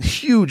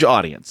 huge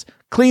audience,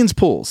 cleans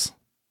pools.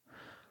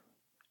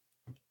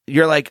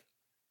 You're like,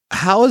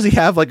 how does he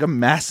have like a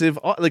massive,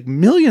 like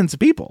millions of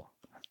people?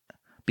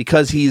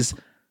 Because he's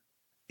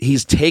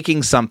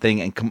taking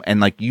something and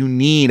like, you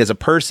need, as a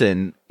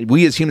person,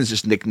 we as humans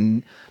just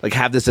like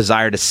have this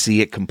desire to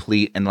see it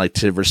complete and like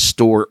to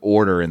restore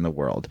order in the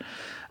world.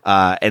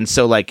 And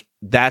so like,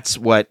 that's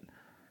what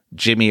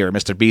Jimmy or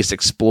Mr. Beast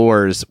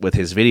explores with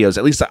his videos,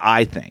 at least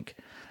I think.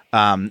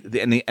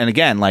 And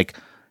again, like,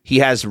 he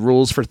has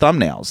rules for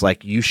thumbnails.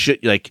 Like, you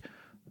should like,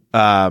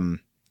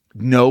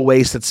 no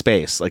wasted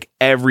space. Like,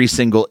 every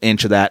single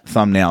inch of that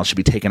thumbnail should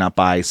be taken up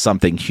by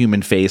something,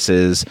 human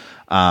faces,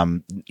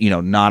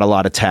 not a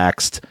lot of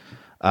text.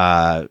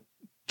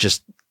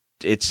 Just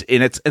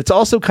it's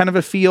also kind of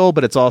a feel,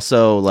 but it's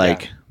also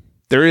like,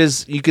 there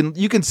is, you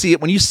can see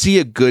it when you see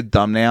a good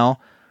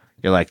thumbnail.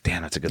 You're like,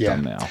 damn, that's a good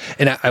thumbnail.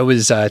 And I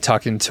was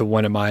talking to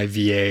one of my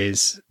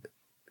VAs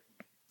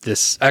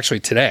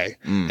today,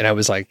 and I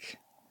was like,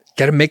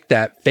 got to make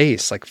that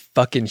face like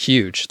fucking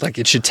huge. Like,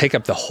 it should take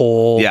up the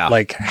whole,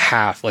 like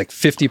half, like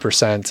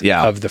 50%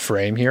 of the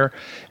frame here.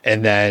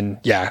 And then,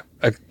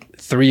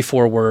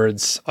 3-4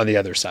 words on the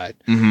other side.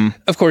 Mm-hmm.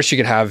 Of course, you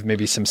could have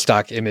maybe some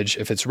stock image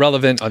if it's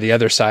relevant on the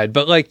other side,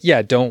 but like,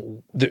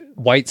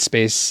 white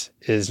space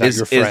is not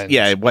your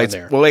friend. White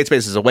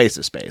space is a waste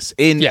of space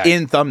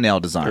in thumbnail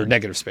design, or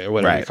negative space, or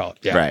whatever you call it.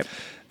 Yeah. Right.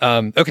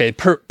 Okay.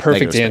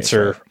 Perfect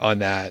answer on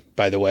that,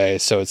 by the way.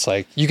 So it's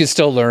like, you can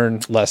still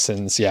learn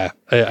lessons. Yeah.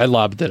 I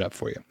lobbed it up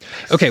for you.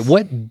 Okay.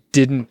 What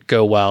didn't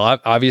go well?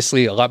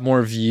 Obviously a lot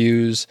more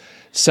views,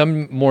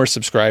 some more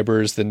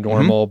subscribers than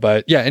normal,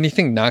 but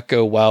anything not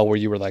go well where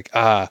you were like,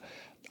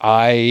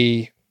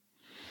 I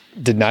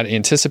did not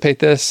anticipate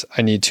this.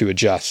 I need to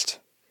adjust.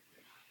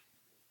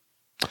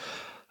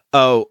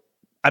 Oh,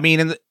 I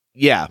mean,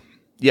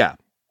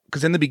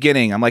 because in the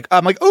beginning, I'm like,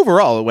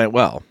 overall, it went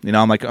well. You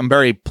know, I'm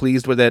very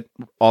pleased with it,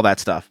 all that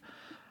stuff.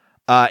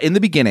 In the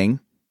beginning,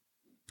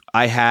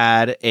 I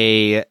had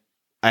a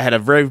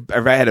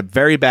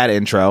very bad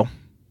intro,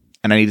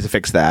 and I needed to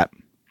fix that,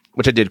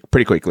 which I did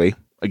pretty quickly.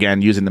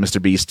 Again, using the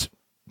Mr. Beast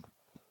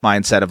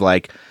mindset of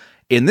like,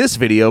 in this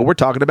video, we're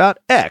talking about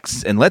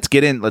X, and let's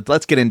get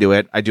into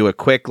it. I do a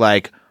quick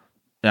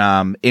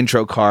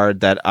intro card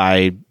that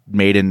I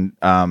made in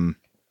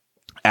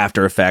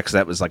After Effects.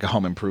 That was like a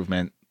home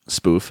improvement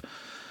spoof,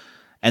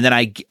 and then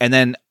I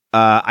didn't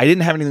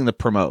have anything to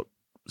promote.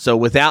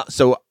 So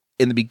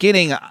in the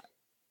beginning, a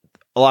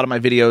lot of my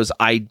videos,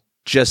 I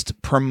just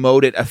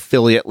promoted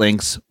affiliate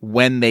links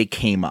when they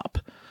came up.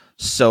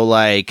 So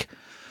like,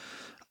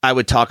 I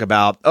would talk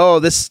about,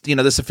 this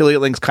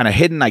affiliate link's kind of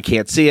hidden, I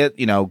can't see it,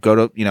 go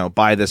to,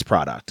 buy this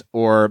product,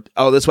 or,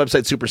 this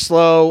website's super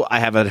slow, I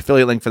have an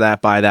affiliate link for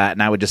that, buy that.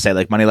 And I would just say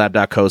like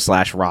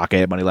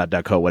moneylab.co/rocket,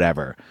 moneylab.co,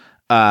 whatever.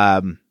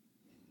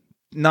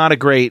 Not a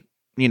great,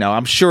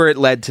 I'm sure it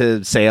led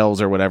to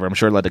sales or whatever. I'm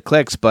sure it led to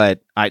clicks,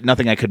 but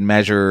nothing I could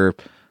measure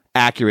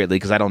accurately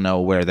because I don't know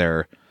where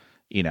they're,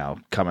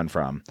 coming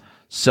from.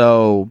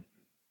 So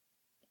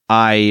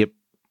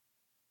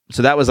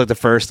that was like the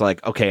first,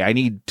 like, okay, I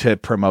need to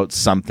promote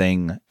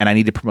something, and I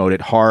need to promote it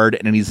hard,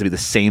 and it needs to be the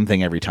same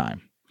thing every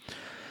time.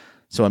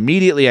 So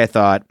immediately I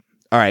thought,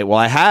 all right, well,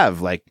 I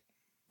have like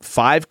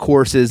 5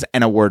 courses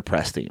and a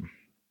WordPress theme.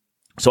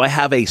 So I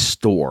have a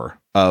store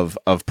of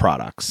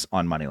products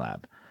on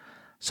MoneyLab.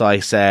 So I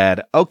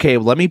said, okay,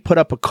 well, let me put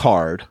up a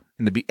card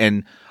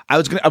and I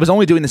was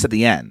only doing this at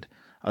the end.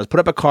 I was put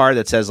up a card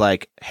that says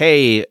like,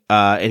 hey,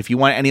 if you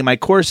want any of my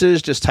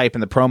courses, just type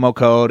in the promo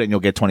code and you'll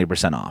get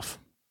 20% off.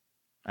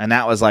 And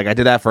that was like, I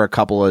did that for a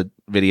couple of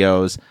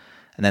videos.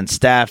 And then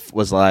Steph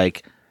was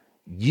like,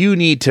 you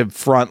need to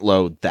front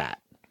load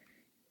that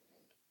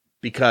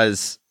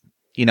because,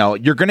 you know,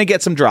 you're going to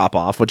get some drop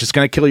off, which is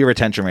going to kill your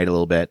retention rate a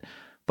little bit.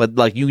 But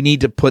like, you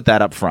need to put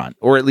that up front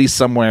or at least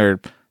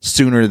somewhere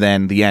sooner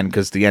than the end,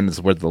 because the end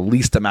is where the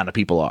least amount of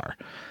people are.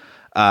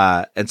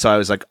 And so I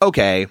was like,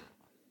 okay.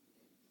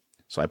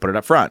 So I put it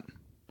up front.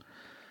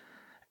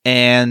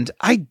 And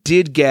I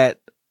did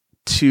get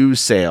 2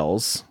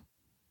 sales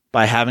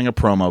by having a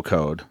promo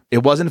code.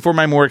 It wasn't for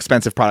my more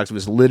expensive products. It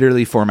was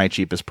literally for my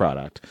cheapest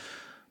product.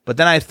 But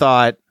then I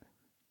thought,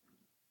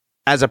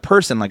 as a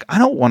person, like, I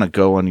don't want to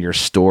go on your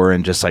store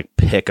and just like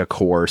pick a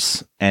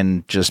course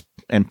and just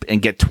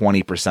and get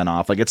 20%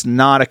 off. Like, it's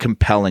not a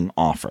compelling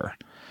offer.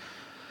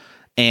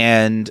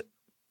 And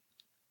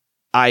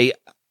I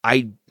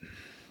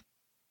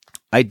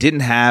didn't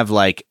have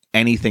like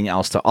anything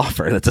else to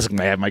offer that doesn't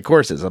have my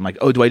courses. I'm like,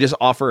 oh, do I just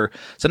offer?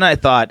 So then I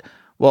thought,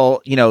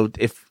 well, you know,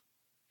 if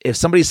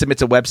somebody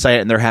submits a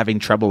website and they're having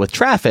trouble with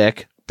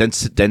traffic, then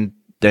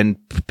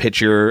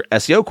pitch your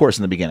SEO course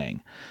in the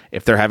beginning.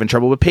 If they're having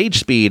trouble with page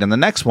speed and the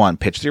next one,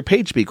 pitch your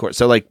page speed course.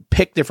 So like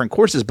pick different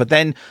courses, but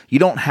then you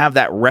don't have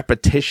that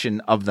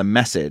repetition of the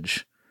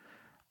message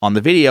on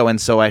the video. And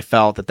so I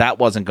felt that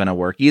wasn't going to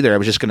work either. I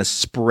was just going to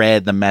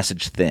spread the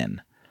message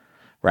thin,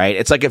 right?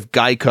 It's like if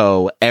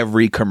Geico,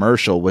 every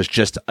commercial was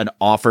just an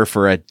offer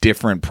for a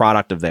different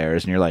product of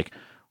theirs. And you're like,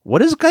 what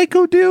does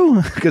Geico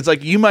do? Because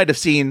like you might have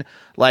seen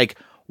like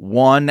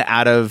 1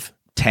 out of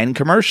 10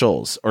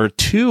 commercials or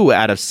 2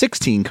 out of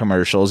 16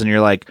 commercials. And you're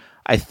like,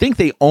 I think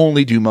they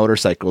only do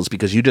motorcycles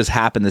because you just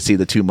happen to see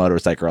the 2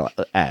 motorcycle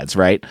ads,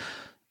 right?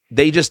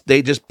 They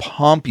just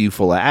pump you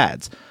full of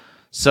ads.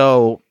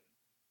 So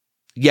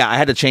yeah, I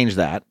had to change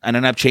that. I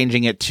ended up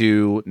changing it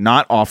to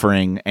not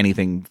offering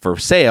anything for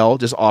sale,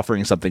 just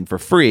offering something for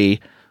free,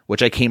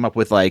 which I came up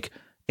with like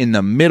in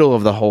the middle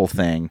of the whole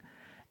thing.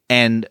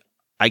 And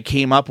I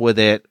came up with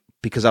it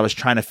because I was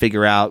trying to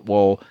figure out,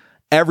 well,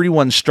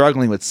 everyone's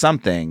struggling with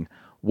something.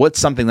 What's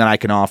something that I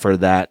can offer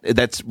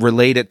that's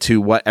related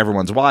to what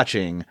everyone's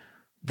watching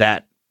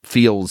that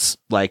feels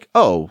like,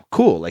 oh,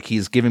 cool. Like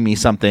he's giving me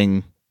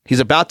something. He's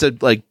about to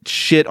like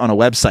shit on a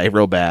website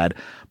real bad,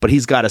 but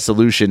he's got a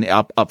solution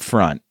up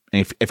front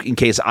if in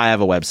case I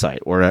have a website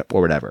or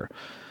whatever.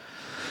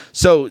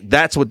 So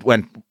that's what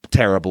went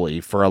terribly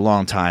for a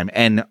long time.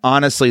 And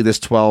honestly, this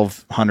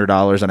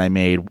 $1,200 that I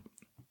made,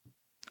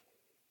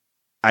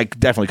 I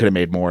definitely could have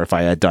made more if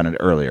I had done it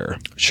earlier.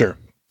 Sure.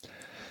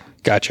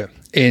 Gotcha.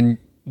 And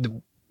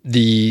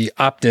the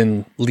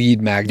opt-in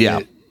lead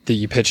magnet that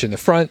you pitch in the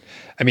front,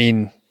 I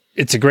mean,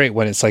 it's a great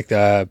one. It's like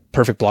the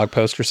perfect blog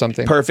post or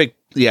something. Perfect.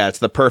 Yeah, it's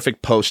the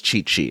perfect post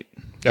cheat sheet.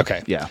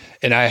 Okay. Yeah.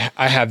 And I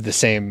have the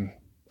same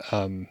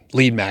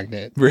lead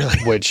magnet. Really?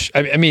 Which,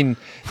 I mean,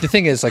 the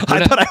thing is, like,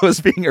 I thought I was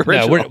being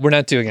original. No, we're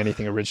not doing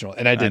anything original.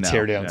 And I did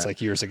teardowns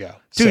like years ago.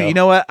 Dude, so, you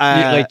know what?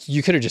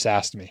 You could have just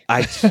asked me.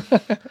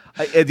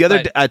 The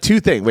other 2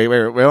 things. Wait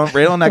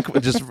on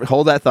that. Just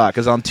hold that thought,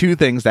 because on 2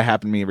 things that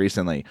happened to me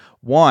recently.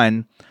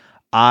 One,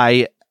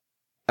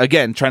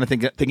 again trying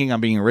to thinking I'm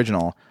being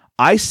original.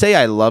 I say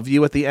I love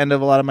you at the end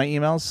of a lot of my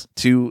emails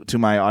to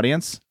my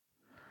audience.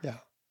 Yeah.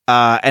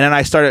 And then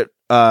I started.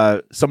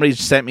 Somebody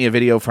sent me a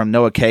video from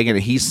Noah Kagan, and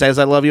he says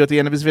I love you at the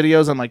end of his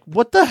videos. I'm like,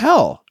 what the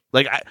hell?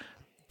 Like, I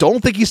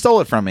don't think he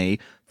stole it from me.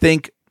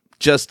 Think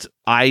just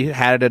I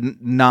had a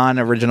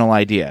non-original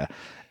idea.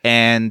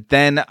 And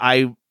then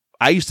I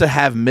used to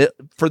have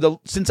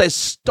since I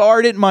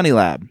started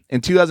MoneyLab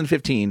in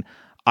 2015,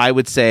 I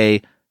would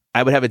say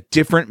I would have a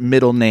different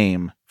middle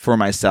name for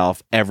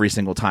myself every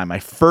single time. My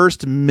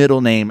first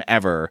middle name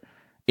ever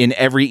in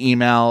every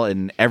email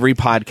and every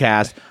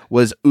podcast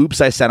was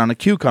 "Oops, I sat on a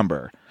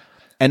cucumber."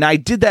 And I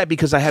did that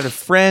because I had a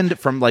friend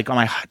from like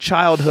my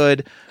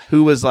childhood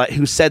who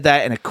said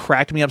that, and it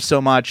cracked me up so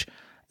much.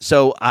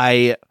 So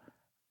I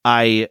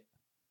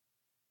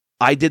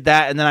did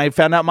that, and then I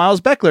found out Miles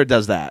Beckler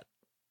does that.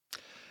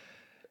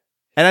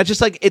 And I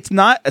just like, it's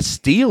not a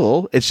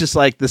steal. It's just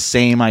like the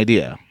same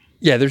idea.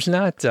 Yeah, there's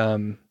not.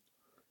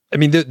 I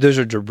mean, those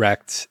are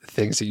direct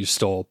things that you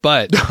stole,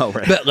 but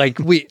but like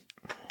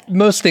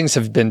most things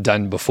have been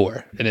done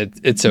before, and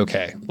it's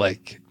okay.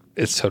 Like,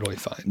 it's totally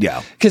fine.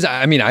 Yeah. Because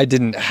I mean, I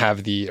didn't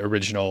have the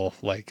original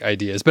like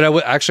ideas, but I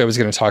was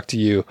going to talk to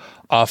you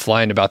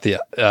offline about the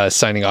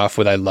signing off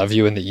with "I love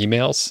you" in the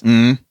emails.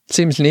 Mm-hmm.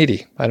 Seems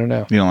needy. I don't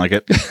know. You don't like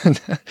it?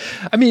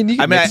 I mean, you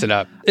can mix it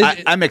up.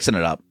 I'm mixing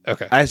it up.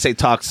 Okay. I say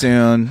talk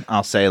soon.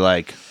 I'll say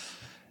like,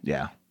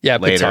 later.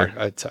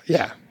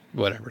 Yeah,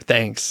 whatever.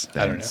 Thanks.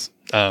 I don't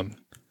know.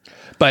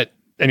 But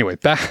Anyway,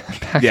 back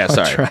yeah,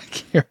 on track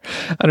here.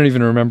 I don't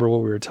even remember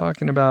what we were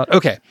talking about.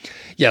 Okay.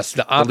 Yes,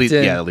 the opt-in.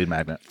 The lead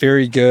magnet.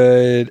 Very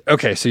good.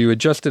 Okay, so you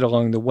adjusted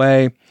along the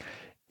way.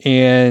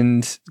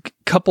 And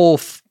couple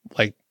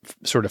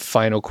sort of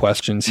final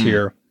questions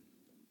here.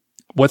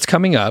 What's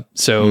coming up?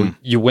 So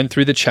you went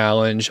through the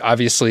challenge.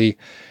 Obviously,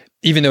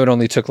 even though it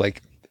only took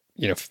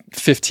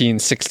 15,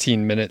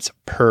 16 minutes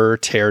per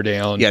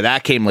teardown. Yeah,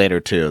 that came later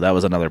too. That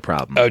was another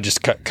problem. Oh,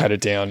 just cut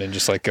it down and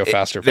just go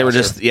faster. They were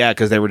just,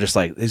 because they were just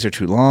like, these are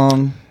too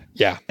long.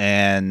 Yeah.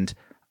 And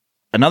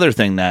another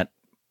thing that,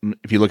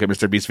 if you look at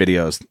Mr. Beast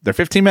videos, they're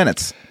 15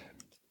 minutes.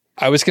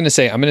 I was going to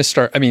say, I'm going to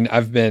start. I mean,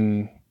 I've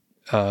been,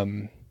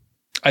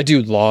 I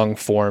do long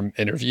form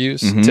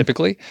interviews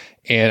typically,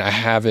 and I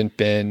haven't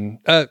been,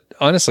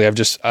 honestly,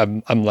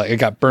 I'm like, I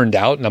got burned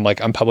out, and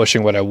I'm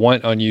publishing what I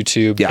want on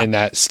YouTube, and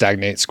that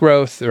stagnates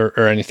growth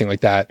or anything like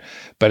that.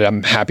 But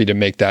I'm happy to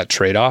make that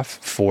trade-off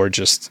for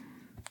just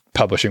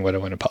publishing what I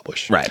want to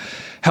publish. Right.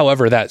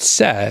 However, that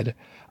said,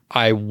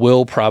 I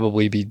will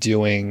probably be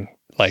doing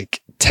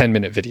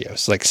 10-minute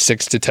videos,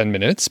 6 to 10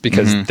 minutes,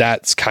 because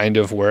that's kind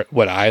of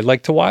what I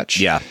like to watch.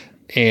 Yeah.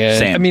 And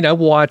Same. I mean, I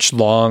watch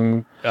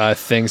long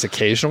things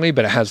occasionally,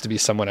 but it has to be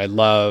someone I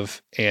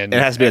love, and it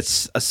has to be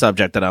a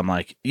subject that I'm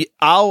like,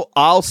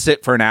 I'll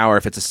sit for an hour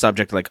if it's a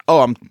subject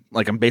I'm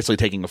basically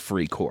taking a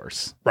free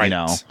course, right?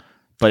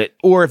 But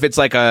or if it's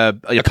like a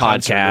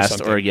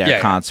podcast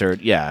or concert,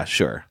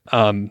 sure.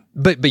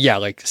 But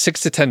yeah, 6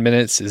 to 10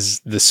 minutes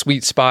is the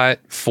sweet spot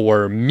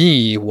for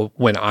me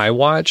when I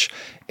watch.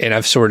 And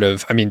I've sort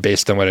of,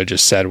 based on what I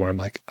just said, where I'm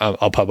like,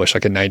 I'll publish a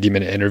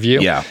 90-minute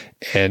interview,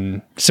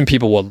 and some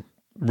people will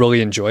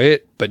really enjoy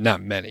it, but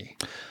not many.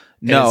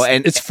 No,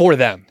 and it's for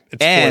them.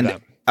 It's for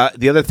them.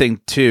 The other thing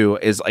too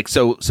is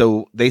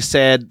so they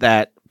said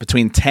that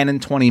between 10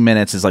 and 20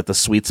 minutes is the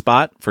sweet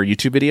spot for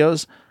YouTube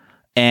videos.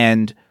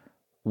 And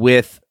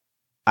with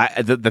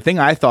the thing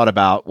I thought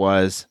about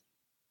was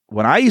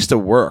when I used to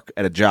work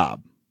at a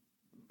job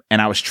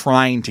and I was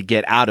trying to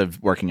get out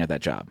of working at that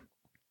job,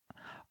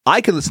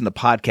 I could listen to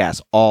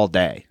podcasts all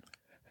day.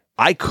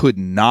 I could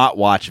not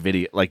watch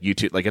video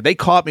YouTube. If they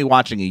caught me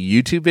watching a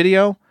YouTube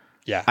video,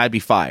 I'd be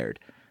fired.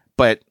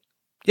 But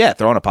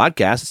throw on a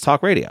podcast, it's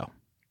talk radio.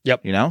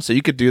 Yep. So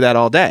you could do that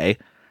all day.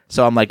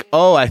 So I'm like,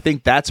 I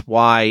think that's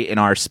why in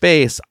our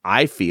space,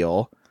 I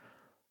feel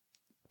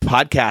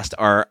podcasts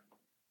are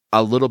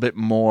a little bit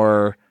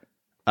more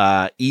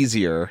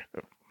easier.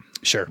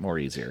 Sure. More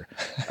easier.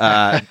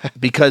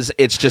 Because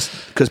it's just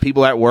because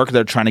people at work,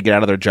 they're trying to get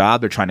out of their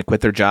job. They're trying to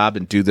quit their job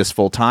and do this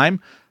full time.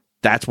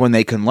 That's when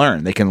they can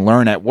learn. They can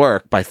learn at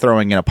work by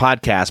throwing in a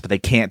podcast, but they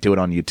can't do it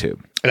on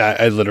YouTube. And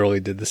I literally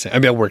did the same.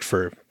 I worked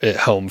at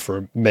home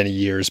for many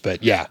years,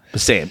 but yeah. The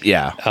same,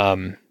 yeah.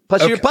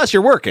 Plus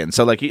you're working.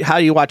 So how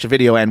do you watch a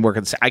video and work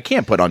at the same? I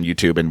can't put on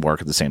YouTube and work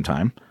at the same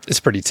time. It's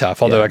pretty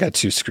tough. Although I got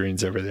 2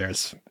 screens over there.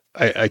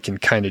 I can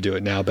kind of do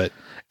it now, but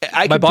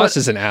my boss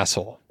is an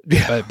asshole.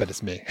 Yeah. But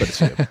it's me. But it's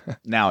you.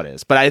 Now it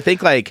is. But I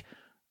think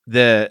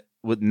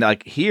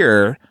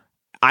here,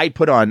 I could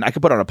put on a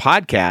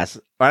podcast,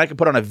 or I could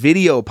put on a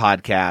video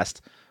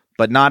podcast,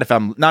 but not if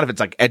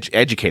it's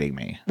educating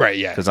me. Right.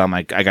 Yeah. Because I'm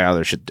I got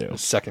other shit to do.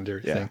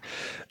 Secondary thing.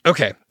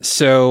 Okay.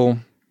 So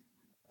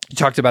you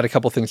talked about a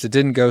couple things that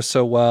didn't go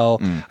so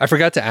well. I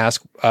forgot to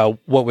ask,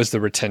 what was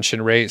the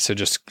retention rate? So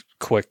just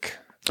quick.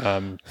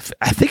 I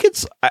think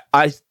it's,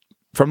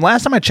 from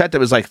last time I checked, it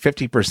was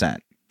 50%.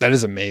 That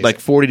is amazing.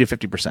 40 to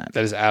 50%.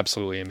 That is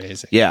absolutely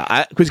amazing.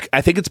 Yeah.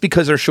 I think it's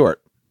because they're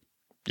short.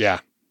 Yeah.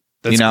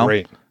 That's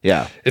great.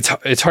 Yeah.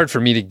 It's hard for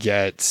me to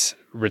get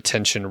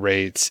retention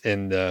rates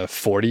in the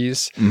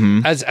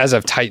 40s. As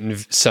I've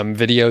tightened some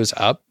videos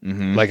up,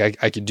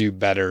 I could do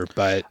better,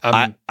 but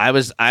I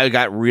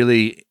got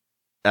really,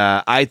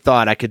 I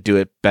thought I could do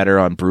it better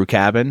on Brew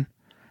Cabin,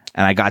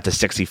 and I got to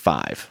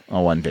 65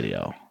 on one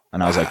video.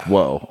 And I was like,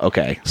 whoa,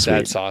 okay, sweet.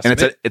 That's awesome.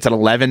 And it's an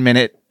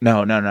 11-minute,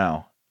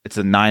 no. It's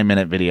a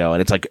 9-minute video,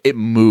 and it's it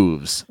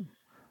moves.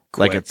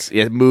 Quick.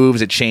 It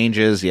moves, it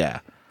changes, yeah.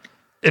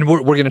 And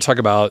we're going to talk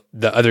about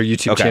the other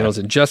YouTube channels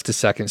in just a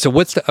second. So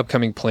what's the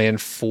upcoming plan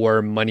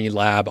for Money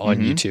Lab on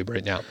YouTube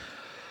right now?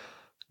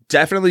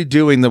 Definitely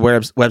doing the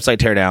website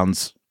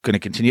teardowns. Going to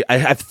continue. I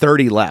have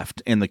 30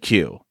 left in the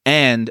queue.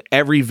 And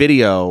every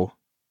video,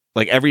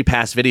 every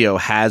past video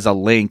has a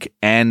link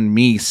and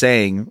me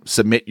saying,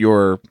 submit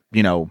your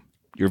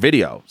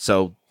video.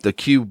 So the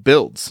queue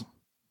builds.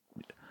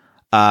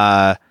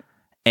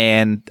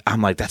 And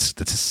I'm like, it's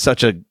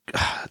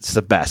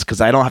the best because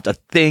I don't have to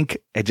think.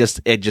 It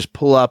just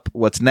pull up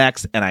what's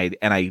next and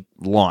I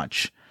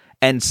launch.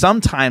 And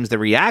sometimes the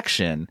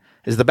reaction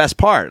is the best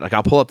part.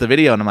 I'll pull up the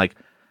video and I'm like,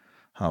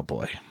 oh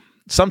boy.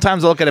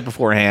 Sometimes I'll look at it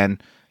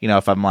beforehand.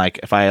 If I'm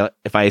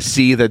if I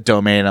see the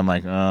domain, I'm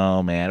like,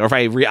 oh man. Or if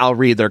I'll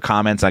read their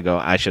comments. I go,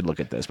 I should look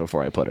at this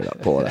before I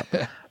pull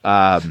it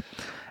up.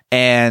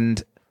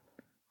 And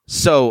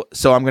so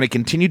I'm going to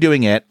continue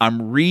doing it.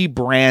 I'm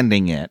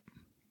rebranding it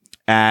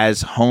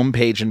as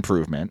Homepage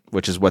Improvement,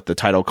 which is what the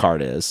title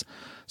card is.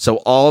 So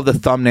all of the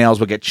thumbnails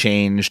will get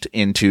changed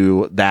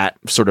into that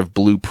sort of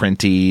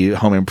blueprinty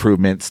home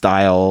improvement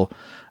style.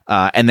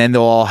 And then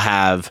they'll all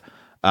have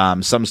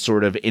some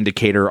sort of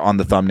indicator on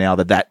the thumbnail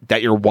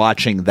that you're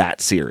watching that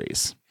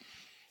series.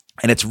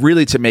 And it's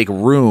really to make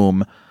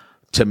room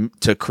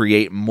to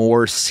create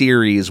more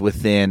series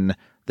within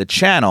the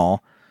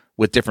channel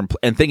with different,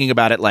 and thinking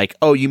about it like,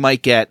 oh, you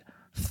might get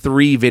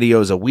 3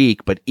 videos a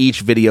week, but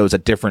each video is a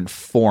different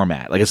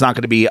format. Like, it's not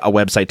going to be a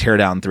website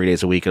teardown 3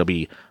 days a week. It'll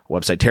be a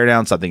website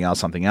teardown,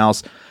 something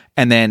else.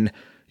 And then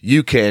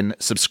you can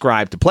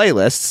subscribe to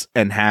playlists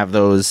and have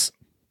those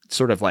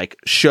sort of like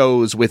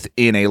shows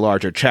within a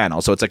larger channel.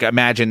 So it's like,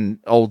 imagine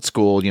old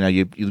school,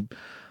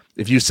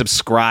 if you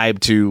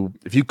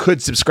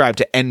could subscribe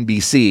to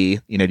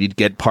NBC, you'd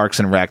get Parks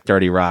and Rec,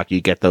 Dirty Rock,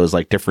 you get those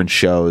like different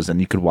shows and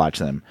you could watch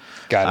them.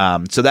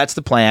 Got it. So that's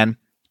the plan.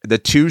 The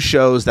 2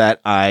 shows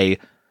that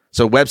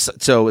so it's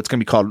going to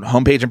be called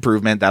Homepage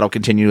Improvement. That'll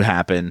continue to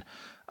happen.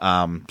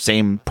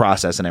 Same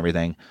process and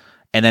everything.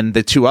 And then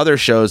the 2 other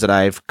shows that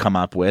I've come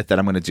up with that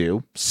I'm going to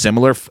do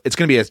similar. It's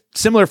going to be a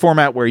similar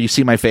format where you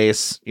see my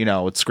face,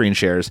 with screen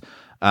shares.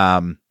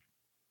 One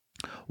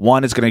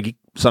is going to be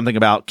something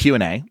about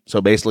Q&A. So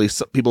basically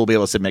people will be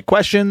able to submit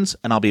questions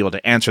and I'll be able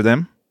to answer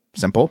them.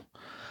 Simple.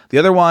 The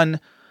other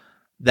one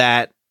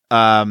that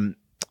the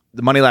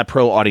Money Lab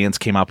Pro audience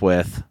came up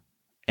with,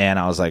 and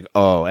I was like,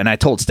 oh, and I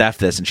told Steph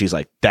this, and she's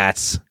like,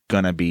 that's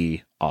going to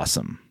be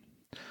awesome.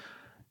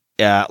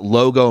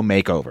 Logo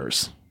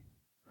makeovers.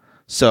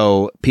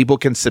 So people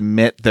can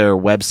submit their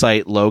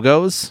website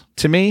logos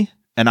to me,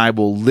 and I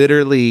will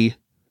literally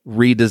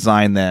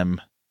redesign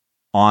them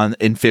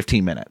in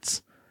 15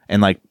 minutes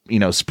and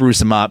spruce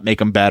them up, make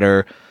them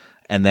better.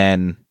 And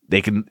then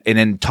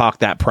talk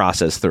that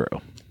process through.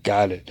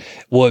 Got it.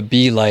 Will it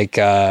be like,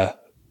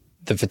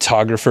 the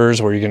photographers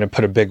where you're going to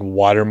put a big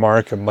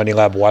watermark, a Money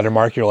Lab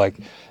watermark? You're like,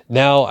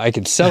 now I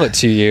can sell it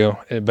to you,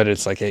 but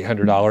it's like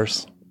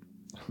 $800.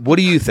 What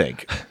do you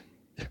think?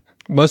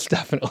 Most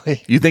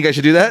definitely. You think I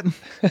should do that?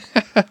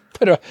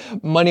 Put a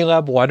Money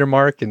Lab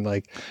watermark and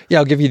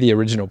I'll give you the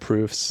original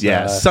proofs.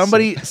 Yeah.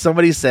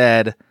 Somebody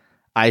said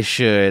I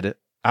should,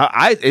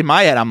 in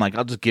my head, I'm like,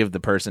 I'll just give the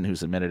person who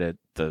submitted it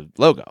the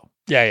logo.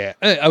 Yeah.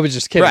 I was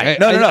just kidding. Right.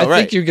 No, I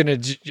right. think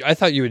I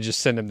thought you would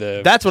just send him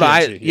the. That's what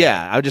PNG.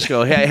 I would just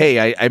go,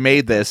 hey, I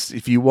made this.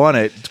 If you want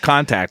it,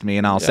 contact me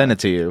and I'll send it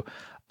to you.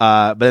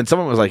 But then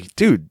someone was like,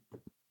 dude,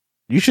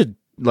 you should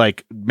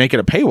make it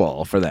a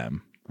paywall for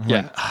them. I'm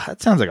like, that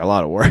sounds like a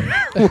lot of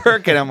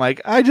work. And I'm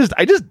like, I just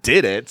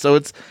did it. So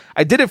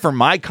I did it for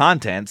my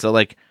content. So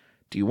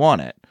do you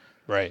want it?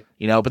 Right.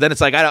 But then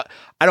it's like, I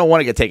don't want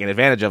to get taken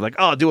advantage of.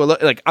 I'm not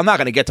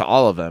going to get to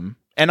all of them.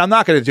 And I'm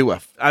not going to do I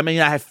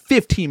have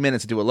 15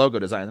 minutes to do a logo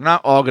design. They're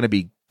not all going to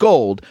be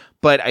gold,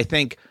 but I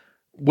think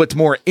what's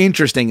more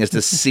interesting is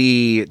to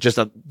see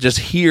just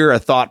hear a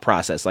thought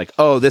process. Like,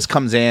 oh, this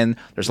comes in,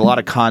 there's a lot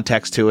of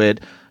context to it.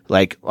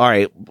 Like, all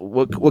right,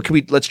 what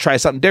can let's try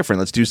something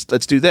different. Let's do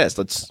this.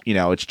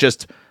 It's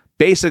just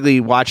basically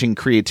watching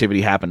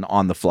creativity happen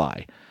on the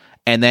fly.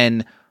 And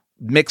then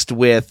mixed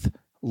with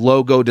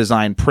logo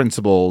design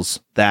principles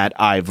that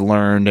I've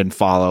learned and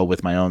follow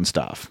with my own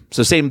stuff.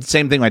 So same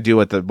thing I do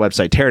with the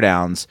website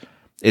teardowns.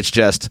 It's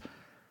just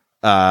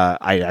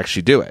I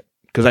actually do it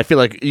because I feel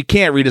like you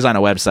can't redesign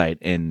a website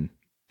in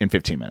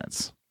 15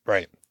 minutes.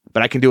 Right.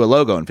 But I can do a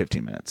logo in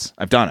 15 minutes.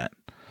 I've done it.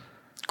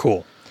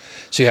 Cool.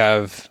 So you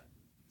have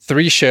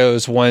 3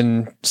 shows,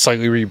 one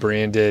slightly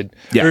rebranded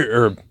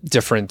or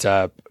different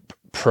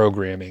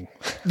programming.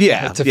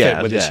 Yeah. to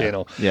fit with the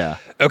channel. Yeah.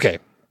 Okay.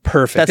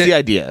 Perfect. That's the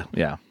idea.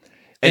 Yeah.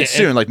 And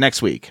soon,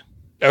 next week.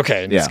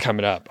 Okay, and it's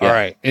coming up. Yeah. All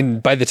right.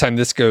 And by the time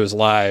this goes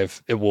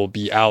live, it will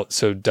be out.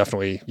 So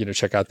definitely,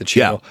 check out the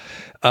channel.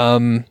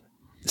 Yeah.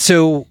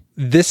 So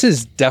this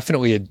is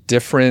definitely a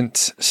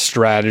different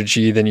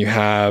strategy than you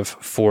have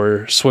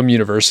for Swim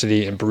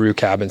University and Brew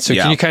Cabin. So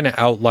can you kind of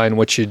outline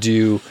what you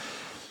do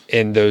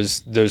in those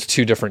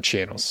 2 different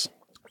channels?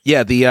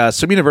 Yeah, the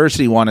Swim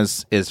University one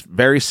is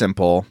very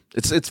simple.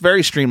 It's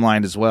very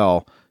streamlined as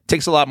well.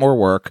 Takes a lot more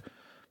work.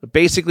 But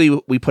basically,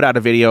 we put out a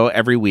video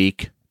every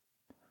week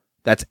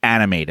that's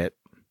animated.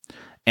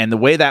 And the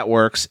way that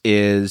works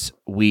is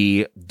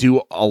we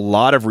do a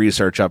lot of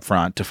research up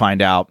front to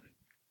find out,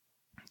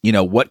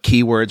 what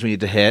keywords we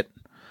need to hit.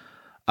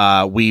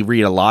 We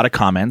read a lot of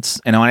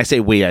comments. And when I say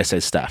we, I say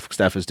Steph.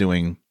 Steph is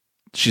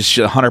she's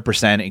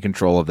 100% in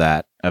control of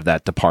that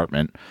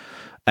department.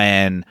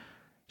 And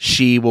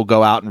she will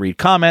go out and read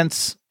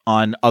comments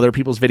on other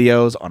people's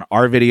videos, on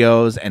our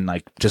videos, and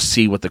just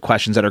see what the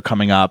questions that are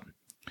coming up.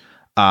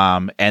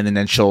 And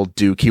then she'll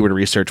do keyword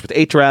research with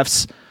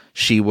Ahrefs.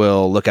 She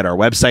will look at our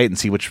website and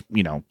see which,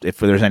 if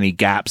there's any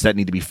gaps that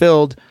need to be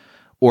filled,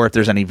 or if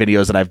there's any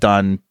videos that I've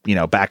done,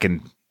 back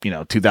in,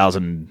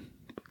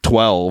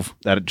 2012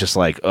 that are just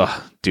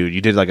ugh, dude,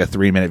 you did a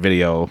 3-minute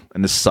video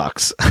and this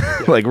sucks.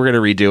 We're going to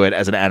redo it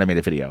as an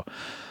animated video.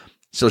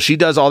 So she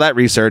does all that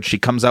research. She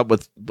comes up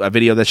with a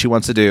video that she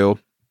wants to do.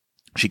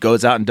 She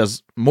goes out and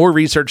does more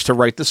research to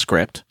write the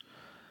script.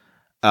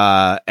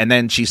 And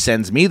then she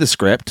sends me the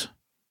script.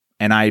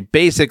 And I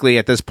basically,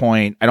 at this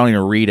point, I don't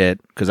even read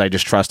it because I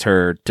just trust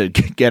her to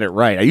get it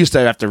right. I used to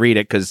have to read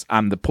it because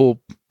I'm the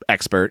pool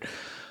expert.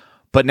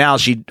 But now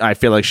I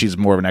feel like she's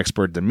more of an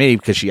expert than me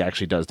because she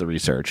actually does the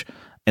research.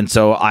 And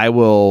so I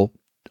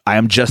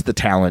am just the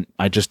talent.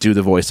 I just do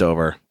the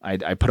voiceover.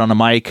 I put on a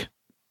mic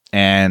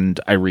and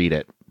I read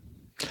it.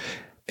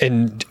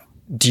 And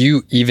do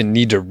you even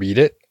need to read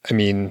it? I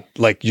mean,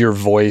 like, your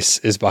voice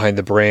is behind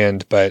the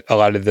brand, but a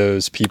lot of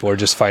those people are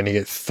just finding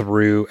it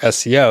through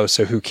SEO.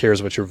 So who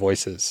cares what your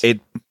voice is?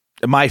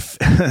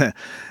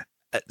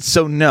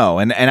 So no,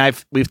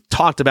 and we've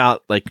talked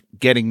about like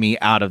getting me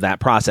out of that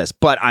process,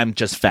 but I'm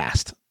just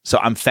fast. So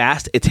I'm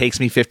fast. It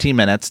takes me 15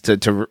 minutes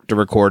to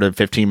record a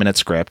 15-minute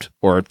script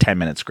or a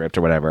 10-minute script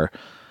or whatever.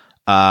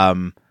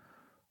 And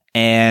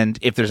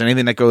if there's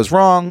anything that goes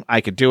wrong,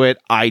 I could do it.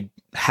 My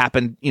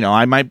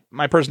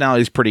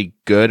personality is pretty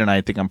good, and I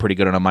think I'm pretty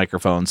good on a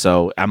microphone.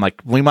 So I'm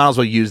like, we might as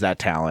well use that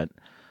talent.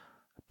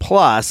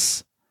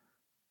 Plus,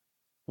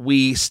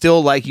 we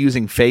still like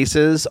using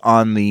faces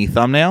on the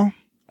thumbnail,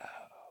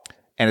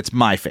 and it's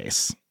my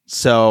face.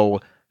 So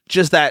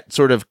just that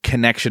sort of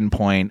connection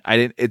point.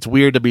 It's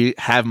weird to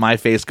have my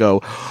face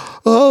go,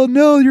 oh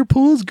no, your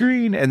pool's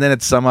green, and then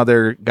it's some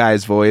other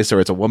guy's voice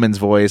or it's a woman's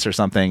voice or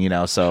something,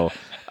 So.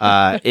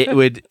 It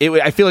would.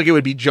 I feel like it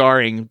would be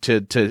jarring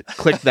to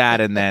click that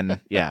and then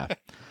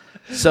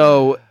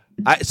So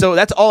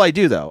that's all I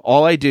do though.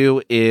 All I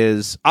do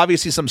is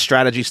obviously some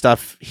strategy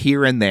stuff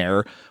here and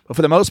there, but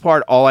for the most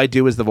part, all I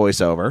do is the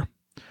voiceover,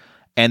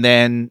 and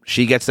then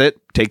she gets it,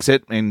 takes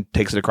it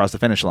across the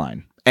finish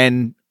line,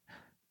 and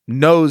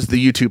knows the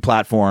YouTube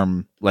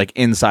platform like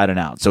inside and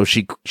out. So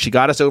she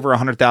got us over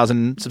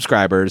 100,000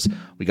 subscribers.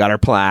 We got our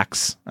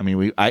plaques. I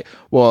mean,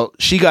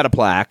 she got a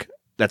plaque.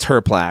 That's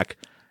her plaque.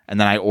 And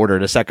then I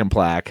ordered a second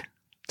plaque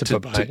to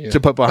put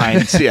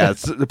behind,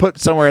 to put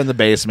somewhere in the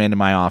basement in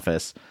my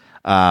office,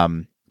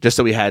 just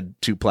so we had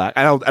two plaques.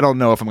 I don't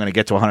know if I'm going to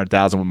get to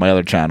 100,000 with my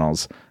other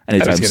channels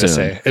anytime soon. I was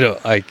going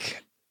to say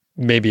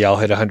maybe I'll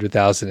hit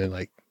 100,000 in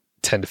like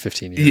 10 to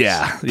 15 years.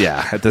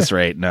 Yeah. At this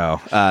rate,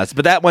 no.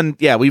 But that one,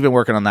 we've been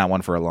working on that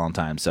one for a long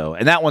time. So,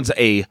 and that one's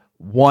a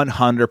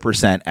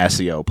 100%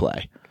 SEO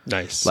play.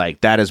 Nice.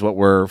 Like that is what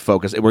we're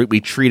focused. We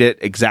treat it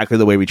exactly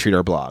the way we treat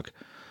our blog.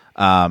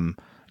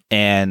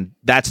 And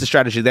that's the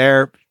strategy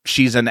there.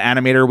 She's an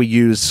animator. We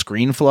use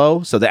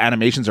ScreenFlow. So the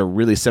animations are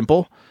really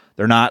simple.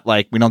 They're not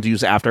like, we don't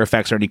use After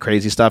Effects or any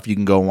crazy stuff. You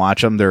can go and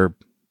watch them. They're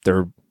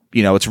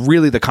it's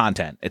really the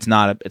content. It's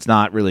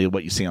not really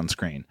what you see on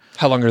screen.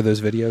 How long are those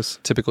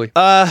videos typically?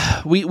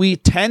 We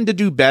tend to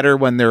do better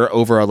when they're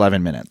over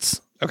 11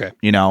 minutes. Okay.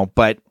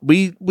 But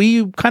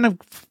we kind of,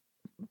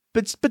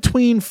 it's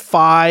between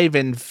 5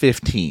 and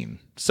 15.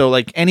 So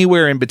like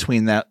anywhere in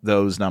between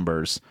those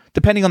numbers,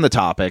 depending on the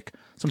topic.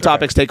 Some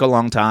topics take a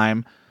long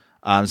time.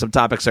 Some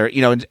topics are,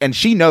 and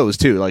she knows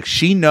too. Like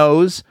she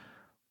knows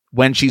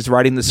when she's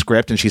writing the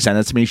script and she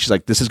sends it to me, she's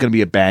like, this is going to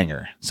be a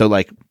banger. So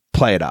like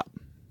play it up,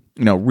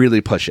 really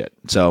push it.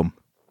 So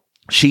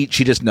she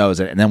just knows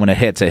it. And then when it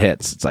hits,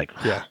 it's like,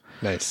 yeah,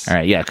 nice. All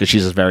right. Yeah. Cause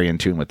she's just very in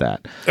tune with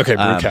that. Okay.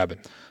 Brew Cabin.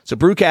 So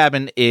Brew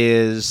Cabin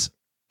is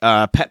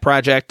a pet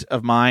project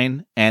of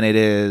mine. And it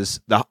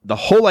is the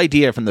whole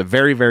idea from the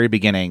very, very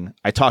beginning.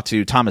 I talked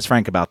to Thomas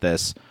Frank about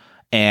this,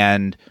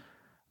 and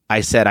I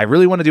said, I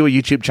really want to do a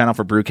YouTube channel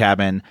for Brew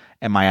Cabin,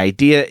 and my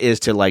idea is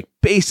to like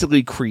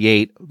basically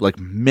create like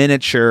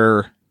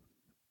miniature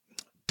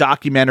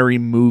documentary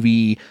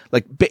movie,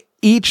 like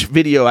each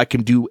video I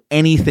can do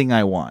anything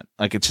I want.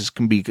 Like it just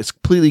can be as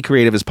completely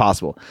creative as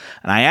possible.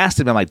 And I asked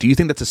him, I'm like, do you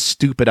think that's a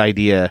stupid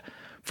idea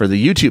for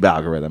the YouTube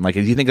algorithm? Like,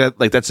 do you think that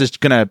like that's just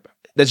gonna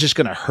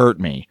hurt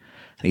me?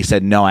 And he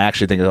said, no, I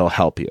actually think it'll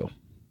help you.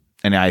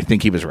 And I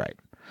think he was right.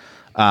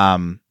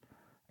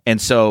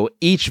 And so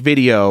each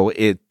video,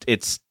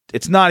 it's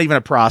not even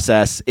a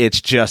process.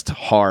 It's just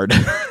hard.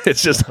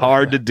 It's just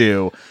hard to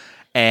do.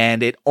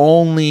 And it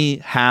only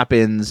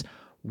happens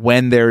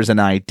when there's an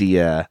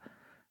idea.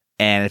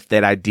 And if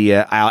that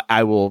idea,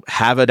 I will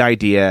have an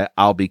idea.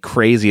 I'll be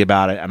crazy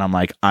about it. And I'm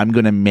like, I'm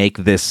going to make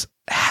this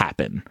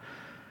happen.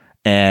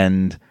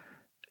 And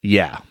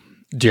yeah.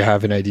 Do you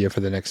have an idea for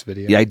the next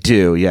video? Yeah, I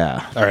do.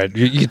 Yeah. All right.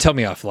 You can tell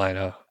me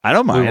offline. I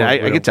don't mind.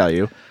 I can tell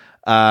you.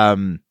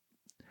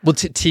 Well,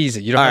 tease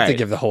it. You don't have to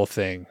give the whole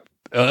thing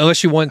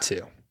unless you want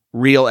to.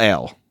 Real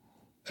ale.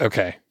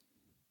 Okay.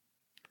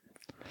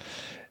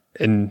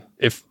 And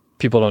if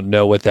people don't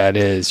know what that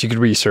is, you could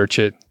research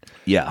it.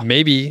 Yeah.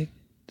 Maybe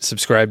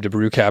subscribe to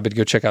Brew Cabin.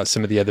 Go check out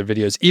some of the other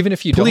videos. Even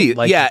if you don't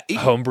like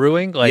home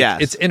brewing,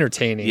 it's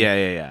entertaining.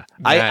 Yeah.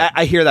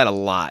 I hear that a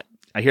lot.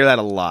 And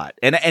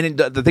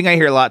the thing I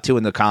hear a lot too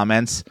in the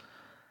comments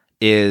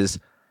is,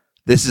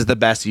 this is the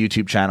best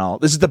YouTube channel.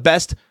 This is the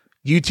best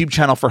YouTube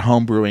channel for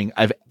home brewing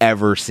I've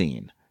ever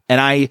seen.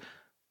 And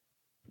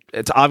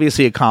it's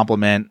obviously a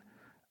compliment.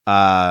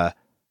 And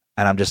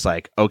I'm just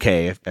like,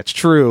 okay, if that's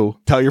true,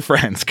 tell your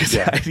friends. Cause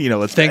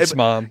thanks,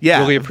 Mom. Yeah.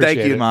 Really appreciate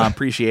thank you, Mom.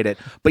 Appreciate it.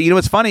 But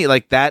what's funny?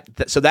 Like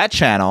so that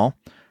channel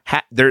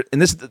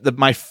and this is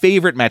my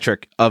favorite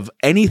metric of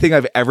anything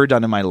I've ever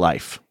done in my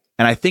life.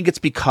 And I think it's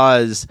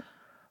because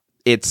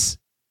it's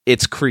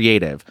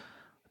creative.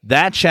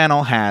 That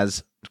channel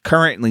has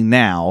currently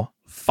now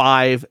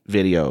 5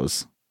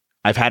 videos.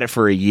 I've had it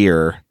for a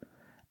year,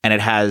 and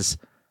it has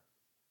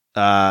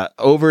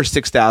over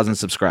 6,000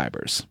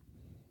 subscribers.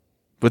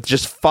 With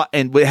just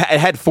and it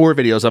had 4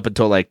 videos up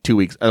until like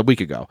a week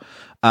ago.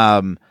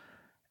 And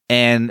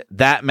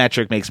that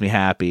metric makes me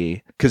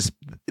happy because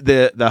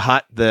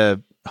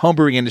the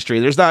homebrewing industry,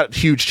 there's not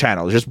huge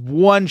channels. There's just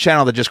one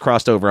channel that just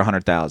crossed over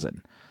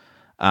 100,000.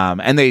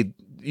 And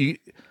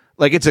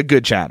it's a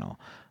good channel.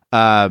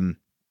 But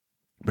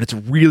it's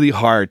really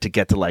hard to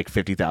get to like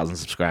 50,000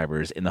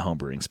 subscribers in the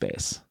homebrewing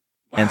space.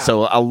 Wow. And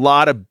so a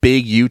lot of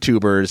big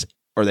YouTubers,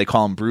 or they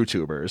call them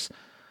brewtubers,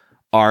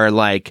 are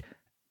like,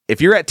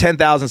 if you're at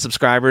 10,000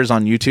 subscribers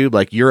on YouTube,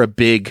 like you're a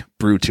big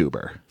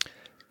brewtuber.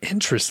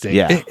 Interesting.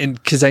 Yeah. And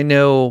because I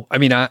know, I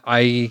mean,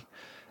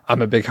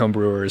 I'm a big home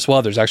brewer as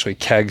well. There's actually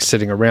kegs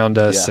sitting around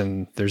us,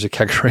 and there's a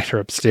kegerator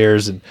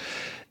upstairs. And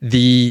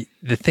the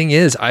thing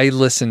is, I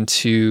listen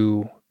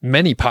to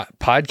many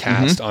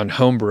podcasts on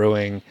home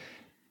brewing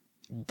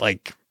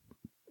like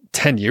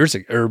 10 years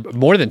ago, or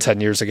more than 10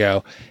 years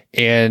ago.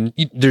 And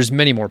there's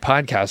many more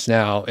podcasts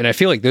now. And I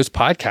feel like those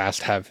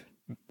podcasts have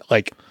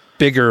like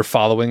bigger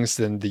followings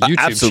than the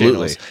YouTube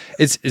channels.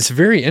 It's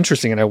very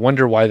interesting. And I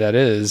wonder why that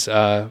is.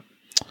 I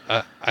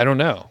don't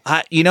know.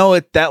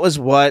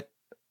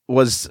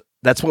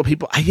 That's what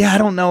people. I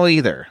don't know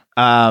either.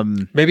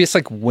 Maybe it's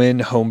like when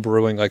home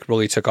brewing like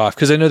really took off,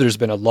 because I know there's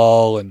been a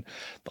lull and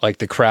like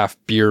the craft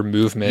beer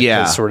movement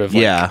has sort of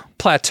like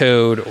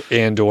plateaued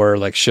and or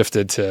like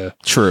shifted to.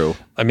 True.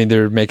 I mean,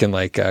 they're making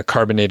like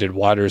carbonated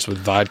waters with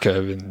vodka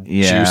and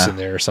juice in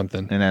there or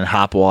something. And then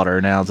hop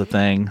water now is a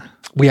thing.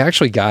 We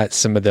actually got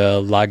some of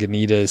the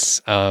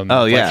Lagunitas,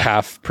 like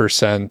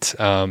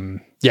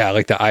 0.5%.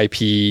 Like the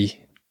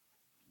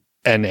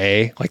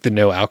IPNA, like the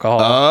no alcohol.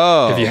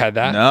 Oh, have you had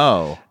that?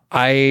 No.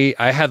 I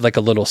had like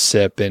a little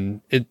sip, and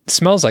it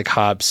smells like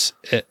hops.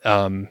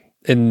 You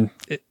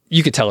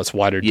could tell it's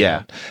watered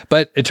down.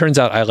 But it turns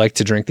out I like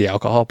to drink the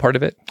alcohol part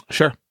of it.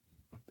 Sure.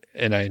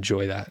 And I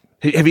enjoy that.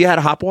 Have you had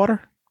a hop water?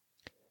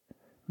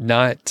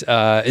 Not,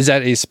 is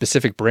that a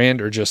specific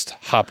brand or just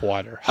hop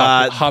water?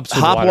 Hops with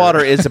hop water.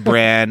 Water is a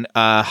brand.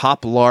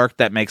 Hop Lark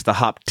that makes the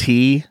hop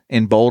tea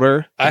in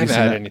Boulder. I haven't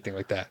had anything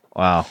like that.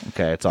 Wow.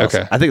 Okay. It's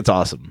awesome. Okay. I think it's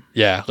awesome.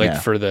 Yeah.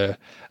 For the,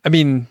 I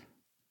mean,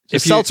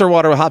 it's seltzer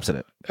water with hops in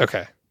it.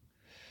 Okay.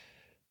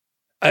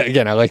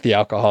 Again, I like the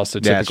alcohol, so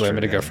typically I'm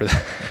going to go for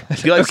that.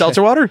 Do you like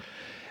seltzer water?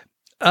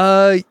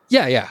 Yeah.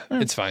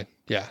 It's fine.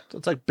 Yeah. So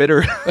it's like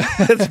bitter.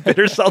 It's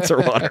bitter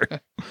seltzer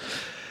water.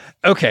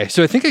 Okay,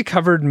 so I think I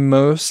covered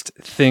most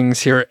things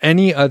here.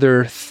 Any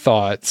other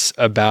thoughts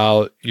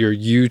about your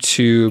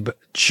YouTube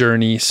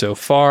journey so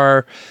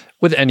far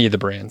with any of the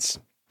brands?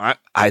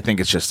 I think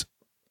it's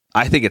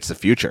the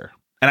future.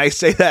 And I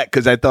say that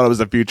because I thought it was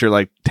the future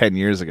like 10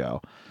 years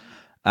ago.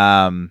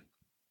 When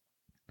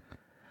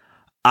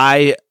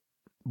I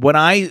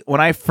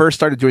first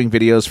started doing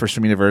videos for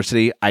Swim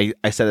University, I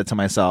said it to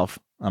myself.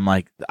 I'm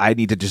like, I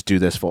need to just do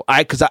this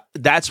because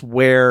that's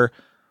where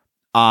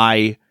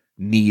I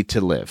need to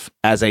live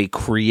as a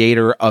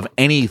creator of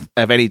any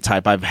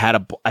type. I've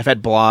had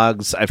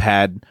blogs, I've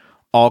had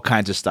all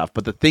kinds of stuff,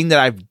 but the thing that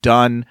I've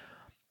done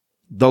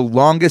the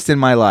longest in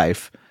my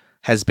life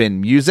has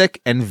been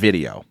music and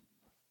video.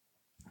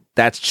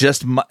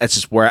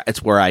 It's what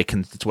I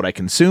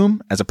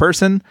consume as a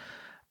person.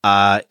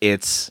 I'm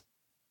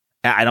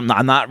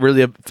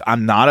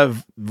not a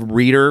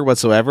reader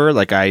whatsoever.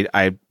 Like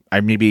I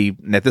maybe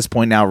at this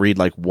point now read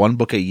like one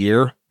book a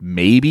year,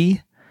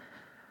 maybe.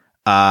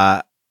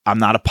 I'm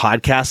not a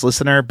podcast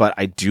listener, but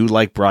I do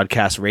like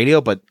broadcast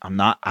radio, but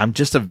I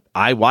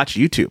watch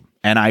YouTube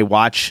and I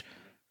watch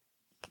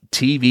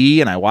TV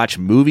and I watch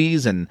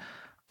movies, and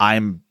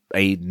I'm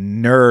a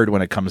nerd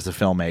when it comes to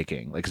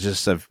filmmaking. Like, it's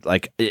just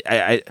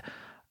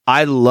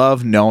I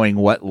love knowing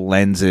what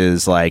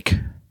lenses like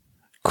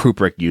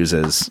Kubrick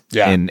uses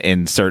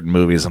in certain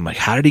movies. I'm like,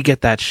 how did he get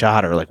that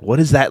shot? Or like,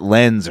 what is that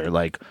lens? Or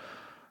like,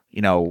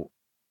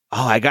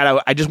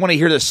 I just want to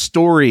hear the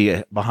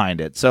story behind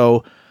it.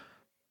 So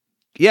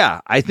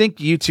yeah, I think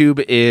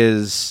YouTube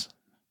is,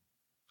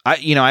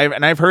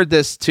 I've heard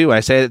this too. I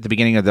say it at the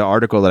beginning of the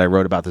article that I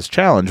wrote about this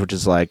challenge, which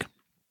is like,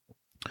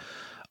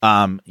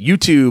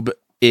 YouTube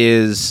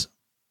is,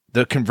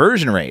 the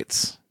conversion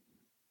rates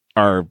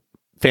are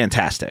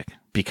fantastic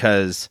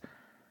because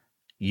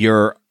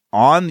you're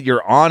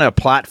on a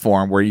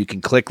platform where you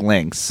can click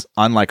links,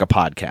 unlike a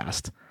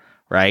podcast,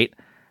 right?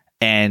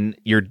 And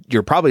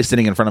you're probably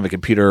sitting in front of a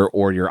computer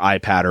or your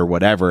iPad or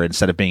whatever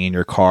instead of being in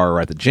your car or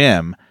at the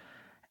gym.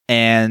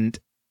 And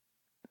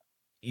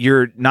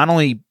you're not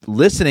only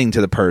listening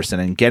to the person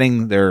and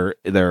getting their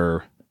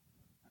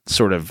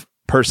sort of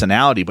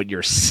personality, but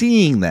you're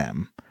seeing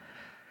them.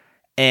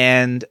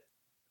 And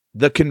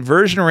the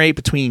conversion rate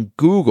between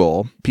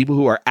Google, people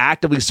who are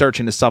actively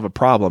searching to solve a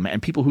problem,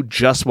 and people who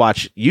just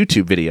watch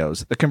YouTube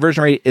videos, the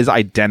conversion rate is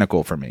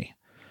identical for me.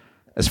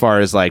 As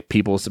far as like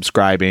people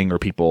subscribing or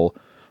people,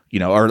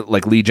 or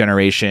like lead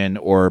generation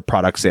or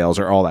product sales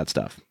or all that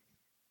stuff.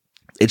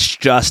 it's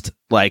just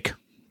like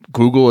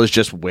Google is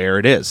just where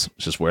it is.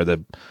 It's just where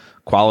the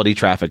quality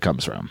traffic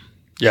comes from.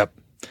 Yep.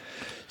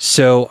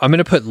 So I'm going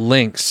to put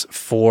links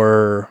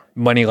for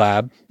Money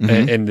Lab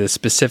and the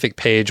specific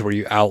page where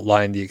you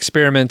outline the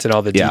experiment and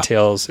all the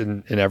details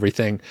and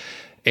everything.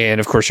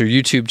 And of course, your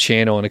YouTube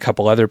channel and a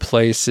couple other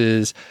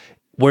places.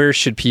 Where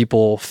should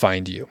people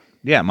find you?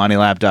 Yeah,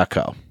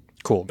 moneylab.co.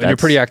 Cool. And you're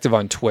pretty active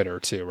on Twitter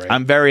too, right?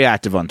 I'm very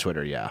active on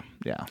Twitter. Yeah.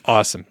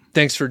 Awesome.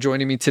 Thanks for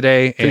joining me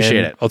today.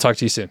 Appreciate it. I'll talk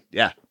to you soon.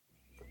 Yeah.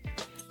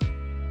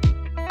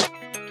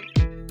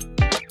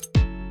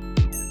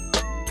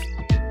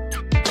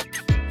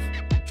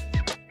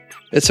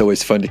 It's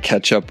always fun to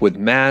catch up with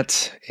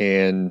Matt,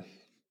 and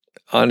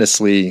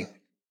honestly,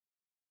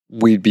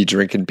 we'd be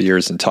drinking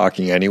beers and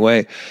talking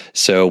anyway.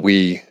 So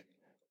we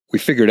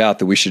figured out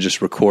that we should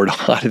just record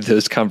a lot of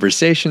those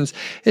conversations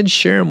and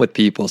share them with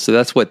people. So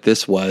that's what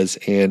this was.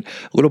 And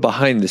a little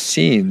behind the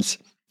scenes,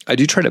 I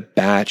do try to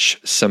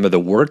batch some of the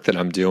work that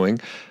I'm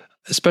doing,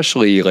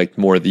 especially like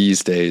more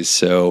these days.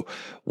 So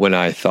when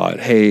I thought,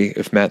 hey,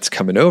 if Matt's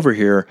coming over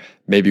here,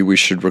 maybe we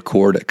should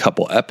record a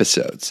couple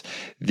episodes.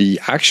 The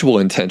actual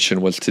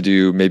intention was to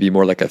do maybe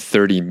more like a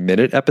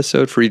 30-minute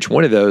episode for each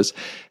one of those.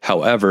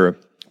 However,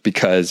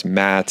 because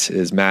Matt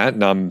is Matt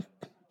and I'm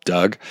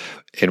Doug,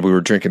 and we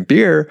were drinking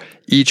beer,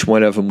 each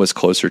one of them was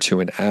closer to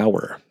an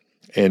hour.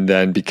 And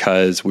then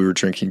because we were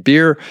drinking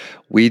beer,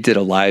 we did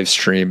a live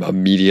stream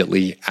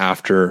immediately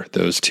after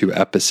those two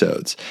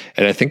episodes.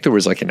 And I think there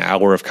was like an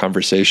hour of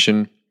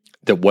conversation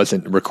that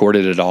wasn't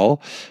recorded at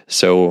all.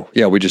 So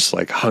yeah, we just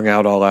like hung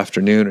out all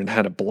afternoon and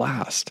had a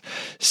blast.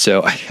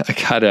 So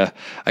I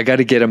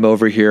gotta get him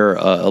over here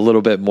a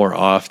little bit more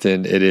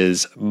often. It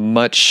is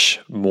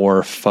much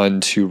more fun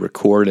to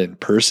record in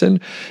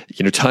person.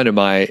 You know, a ton of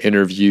my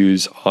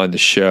interviews on the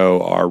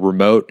show are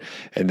remote,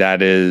 and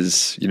that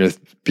is, you know,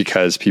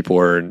 because people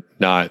are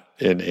not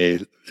in a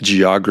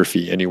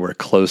geography anywhere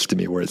close to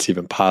me where it's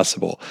even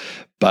possible.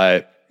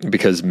 But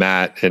because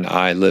Matt and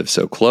I live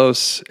so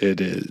close, it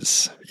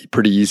is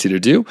pretty easy to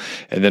do.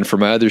 And then for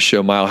my other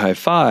show, Mile High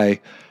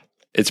Fi,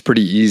 it's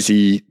pretty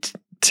easy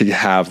to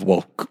have,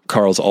 well,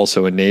 Carl's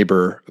also a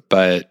neighbor,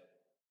 but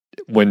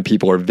when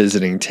people are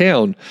visiting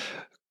town,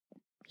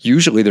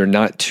 usually they're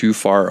not too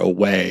far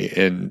away.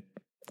 And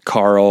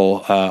Carl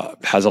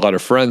has a lot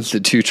of friends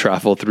that do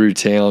travel through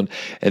town,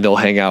 and they'll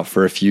hang out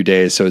for a few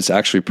days. So it's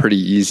actually pretty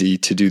easy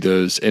to do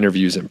those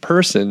interviews in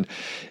person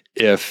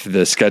if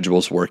the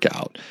schedules work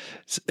out.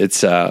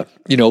 It's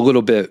you know, a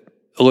little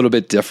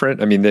bit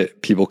different. I mean,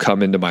 that people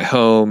come into my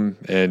home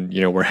and,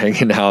 you know, we're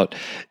hanging out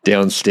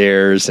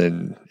downstairs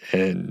and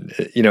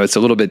you know, it's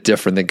a little bit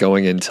different than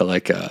going into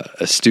like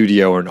a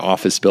studio or an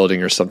office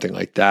building or something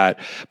like that.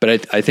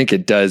 But I think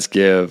it does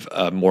give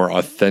a more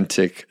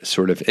authentic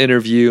sort of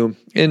interview.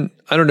 And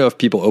I don't know if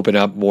people open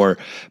up more,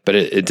 but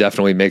it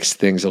definitely makes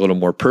things a little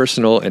more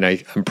personal. And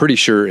I'm pretty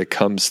sure it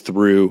comes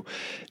through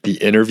the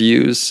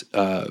interviews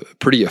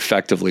pretty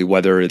effectively,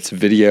 whether it's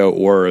video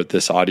or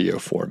this audio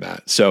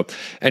format. So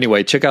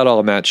anyway, check out all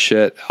of Matt's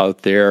shit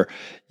out there.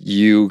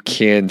 You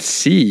can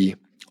see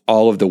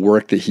all of the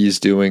work that he's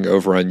doing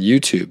over on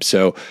YouTube.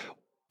 So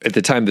at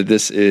the time that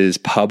this is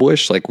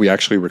published, like we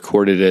actually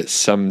recorded it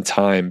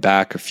sometime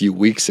back a few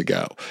weeks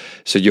ago.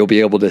 So you'll be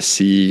able to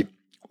see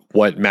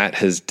what Matt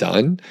has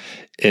done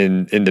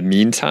in the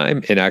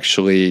meantime, and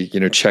actually, you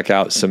know, check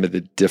out some of the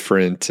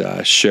different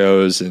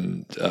shows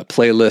and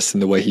playlists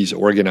and the way he's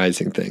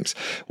organizing things,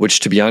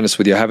 which, to be honest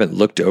with you, I haven't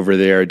looked over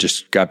there. I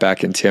just got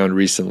back in town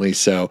recently.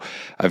 So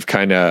I've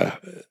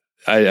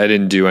I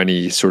didn't do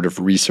any sort of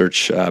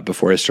research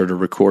before I started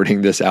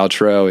recording this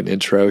outro and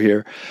intro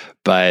here.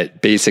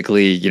 But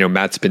basically, you know,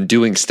 Matt's been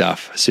doing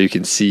stuff, so you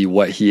can see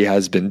what he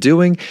has been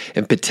doing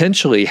and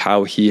potentially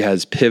how he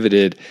has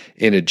pivoted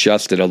and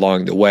adjusted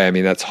along the way. I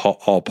mean, that's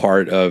all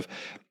part of,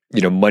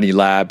 you know, Money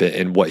Lab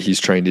and what he's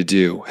trying to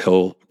do.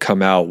 He'll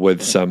come out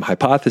with some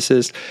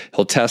hypothesis,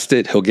 he'll test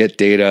it, he'll get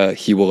data,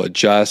 he will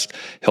adjust,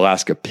 he'll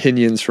ask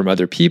opinions from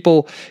other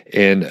people,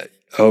 and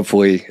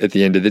hopefully at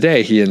the end of the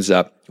day, he ends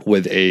up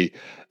with a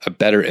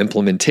better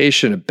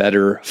implementation, a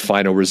better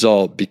final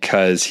result,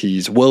 because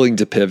he's willing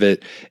to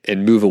pivot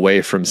and move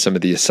away from some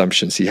of the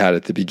assumptions he had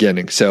at the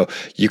beginning. So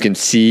you can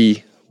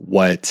see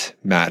what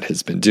Matt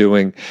has been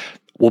doing.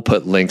 We'll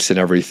put links and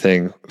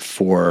everything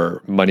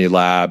for Money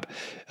Lab,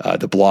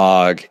 the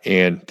blog,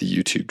 and the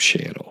YouTube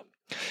channel.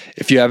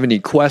 If you have any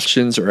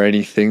questions or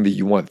anything that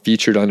you want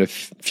featured on a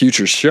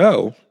future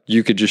show,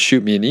 you could just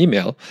shoot me an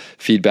email,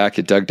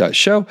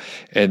 feedback@doug.show,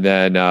 and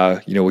then,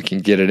 you know, we can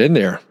get it in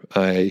there.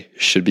 I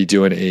should be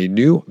doing a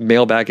new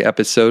mailbag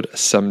episode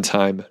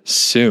sometime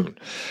soon.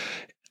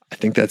 I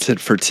think that's it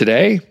for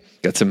today.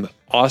 Got some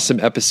awesome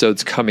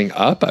episodes coming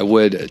up. I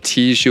would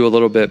tease you a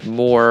little bit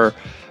more,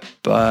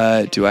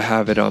 but do I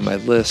have it on my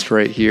list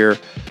right here?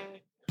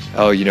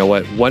 Oh, you know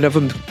what? One of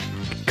them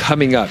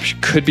coming up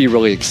could be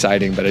really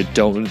exciting, but I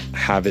don't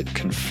have it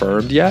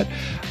confirmed yet.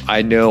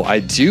 I know I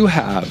do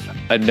have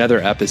another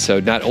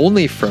episode, not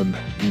only from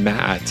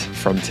Matt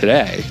from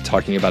today,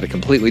 talking about a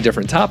completely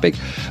different topic,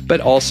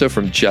 but also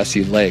from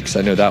Jesse Lakes.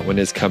 I know that one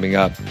is coming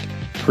up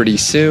pretty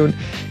soon.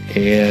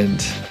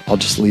 And I'll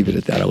just leave it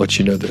at that. I'll let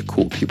you know the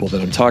cool people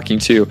that I'm talking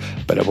to,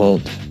 but I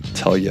won't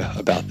tell you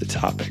about the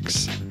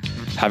topics.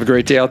 Have a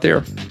great day out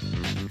there.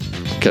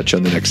 Catch you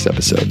on the next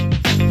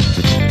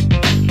episode.